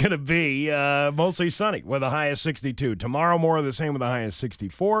today is going to be mostly sunny with a high of 62. Tomorrow, more of the same with a high of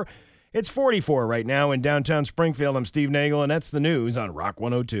 64. It's 44 right now in downtown Springfield. I'm Steve Nagle, and that's the news on Rock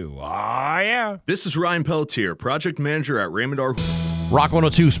 102. Ah, yeah. This is Ryan Pelletier, project manager at Raymond R. Rock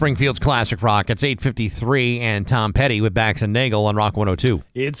 102, Springfield's Classic Rock. It's 8:53, and Tom Petty with Bax and Nagle on Rock 102.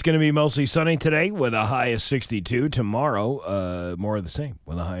 It's going to be mostly sunny today with a high of 62. Tomorrow, more of the same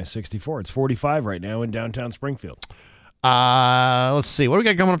with a high of 64. It's 45 right now in downtown Springfield. Let's see. What do we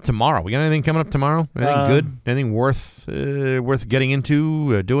got coming up tomorrow? We got anything coming up tomorrow? Anything good? Anything worth getting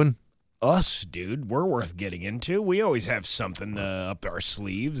into, doing? Us, dude. We're worth getting into. We always have something up our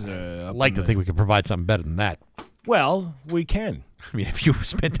sleeves. I'd like to think we could provide something better than that. Well, we can. I mean, have you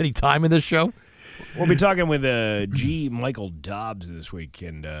spent any time in this show? We'll be talking with G. Michael Dobbs this week,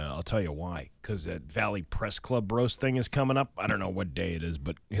 and I'll tell you why. Because that Valley Press Club roast thing is coming up. I don't know what day it is,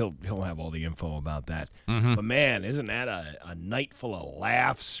 but he'll have all the info about that. Mm-hmm. But man, isn't that a night full of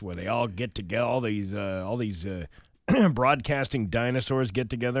laughs where they all get together? All these broadcasting dinosaurs get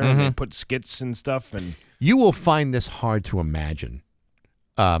together and they put skits and stuff. And you will find this hard to imagine.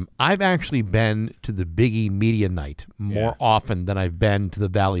 I've actually been to the Biggie Media Night more often than I've been to the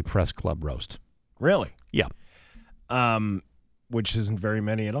Valley Press Club roast. Really? Yeah. Which isn't very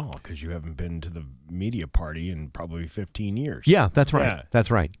many at all because you haven't been to the media party in probably 15 years. Yeah, that's right. Yeah. That's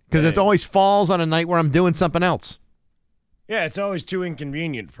right. Because it always falls on a night where I'm doing something else. Yeah, it's always too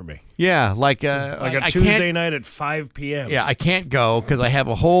inconvenient for me. Yeah, like a Tuesday night at 5 p.m. Yeah, I can't go because I have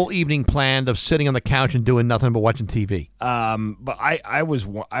a whole evening planned of sitting on the couch and doing nothing but watching TV. But I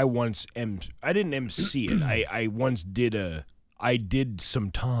didn't MC it. I once did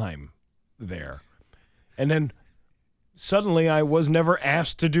some time there, and then suddenly I was never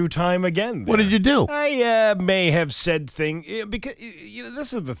asked to do time again there. What did you do? I may have said things because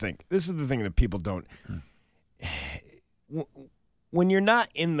this is the thing. This is the thing that people don't. When you're not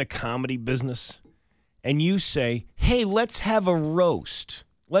in the comedy business and you say, hey, let's have a roast.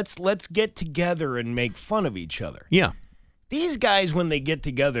 Let's get together and make fun of each other. Yeah. These guys, when they get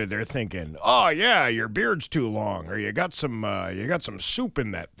together, they're thinking, oh, yeah, your beard's too long, or you got some soup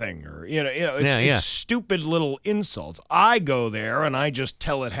in that thing, or, it's stupid little insults. I go there and I just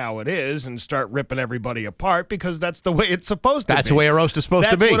tell it how it is and start ripping everybody apart because that's the way it's supposed to be. That's the way a roast is supposed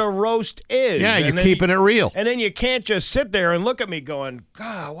to be. That's what a roast is. Yeah, you're keeping it real. And then you can't just sit there and look at me going,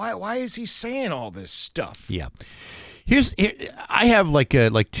 God, why is he saying all this stuff? Yeah. I have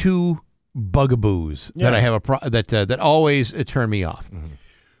like two bugaboos that I have that always turn me off. Mm-hmm.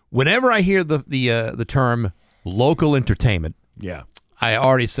 Whenever I hear the term local entertainment, I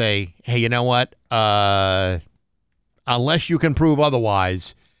already say, hey, you know what? Unless you can prove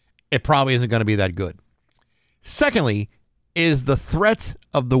otherwise, it probably isn't going to be that good. Secondly, is the threat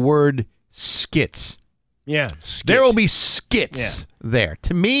of the word skits. Yeah, there will be skits there.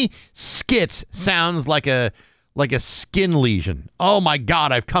 To me, skits sounds like a skin lesion. Oh my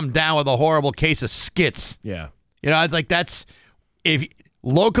God, I've come down with a horrible case of skits. Yeah. It's like if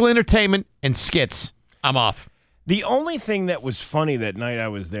local entertainment and skits, I'm off. The only thing that was funny that night I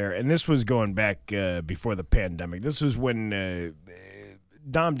was there, and this was going back before the pandemic. This was when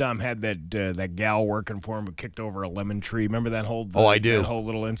Dom had that gal working for him who kicked over a lemon tree. Remember that whole I do. That whole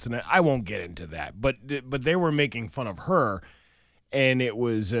little incident? I won't get into that, but they were making fun of her. And it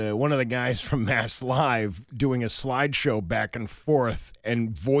was one of the guys from Mass Live doing a slideshow back and forth and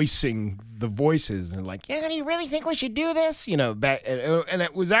voicing the voices. And like, yeah, do you really think we should do this? And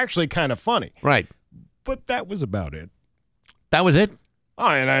it was actually kind of funny. Right. But that was about it. That was it? Oh,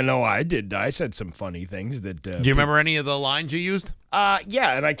 and I know I did. I said some funny things that. Do you remember any of the lines you used?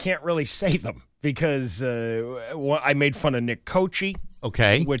 Yeah, and I can't really say them because I made fun of Nick Cochi.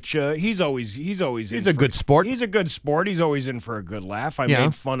 Okay. Which he's always a good sport. He's a good sport. He's always in for a good laugh. I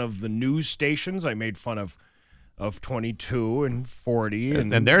made fun of the news stations. I made fun of 22 and 40.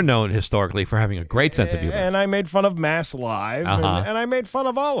 And they're known historically for having a great sense of humor. And I made fun of Mass Live, and I made fun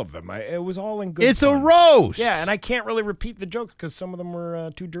of all of them. It was all in good It's fun. a roast! Yeah, and I can't really repeat the jokes because some of them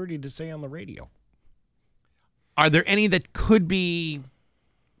were too dirty to say on the radio. Are there any that could be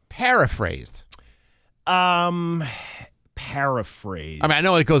paraphrased? Paraphrased. I mean, I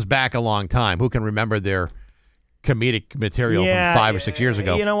know it goes back a long time. Who can remember their comedic material from 5 or 6 years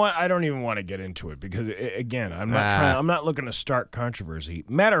ago? You know what? I don't even want to get into it because, again, I'm not looking to start controversy.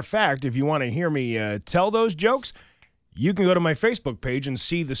 Matter of fact, if you want to hear me tell those jokes, you can go to my Facebook page and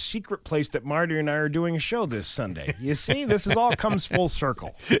see the secret place that Marty and I are doing a show this Sunday. You see, this is all comes full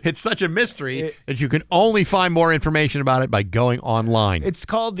circle. It's such a mystery that you can only find more information about it by going online. It's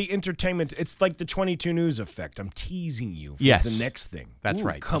called the entertainment. It's like the 22 News effect. I'm teasing you for the next thing. That's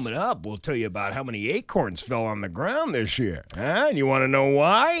right. Coming up, we'll tell you about how many acorns fell on the ground this year. And you want to know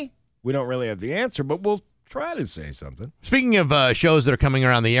why? We don't really have the answer, but we'll try to say something. Speaking of shows that are coming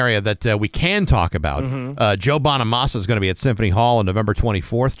around the area that we can talk about, Joe Bonamassa is going to be at Symphony Hall on November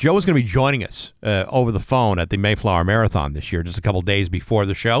 24th. Joe is going to be joining us over the phone at the Mayflower Marathon this year, just a couple days before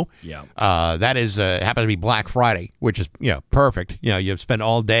the show. Yeah, that is happened to be Black Friday, which is perfect. You spend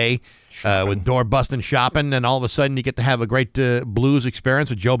all day with door busting shopping, and all of a sudden you get to have a great blues experience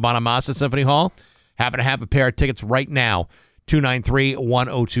with Joe Bonamassa at Symphony Hall. Happen to have a pair of tickets right now.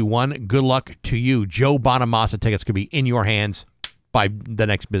 293-1021. Good luck to you. Joe Bonamassa tickets could be in your hands by the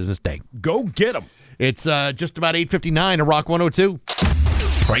next business day. Go get them. It's just about 8:59 to Rock 102.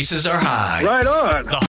 Prices are high. Right on.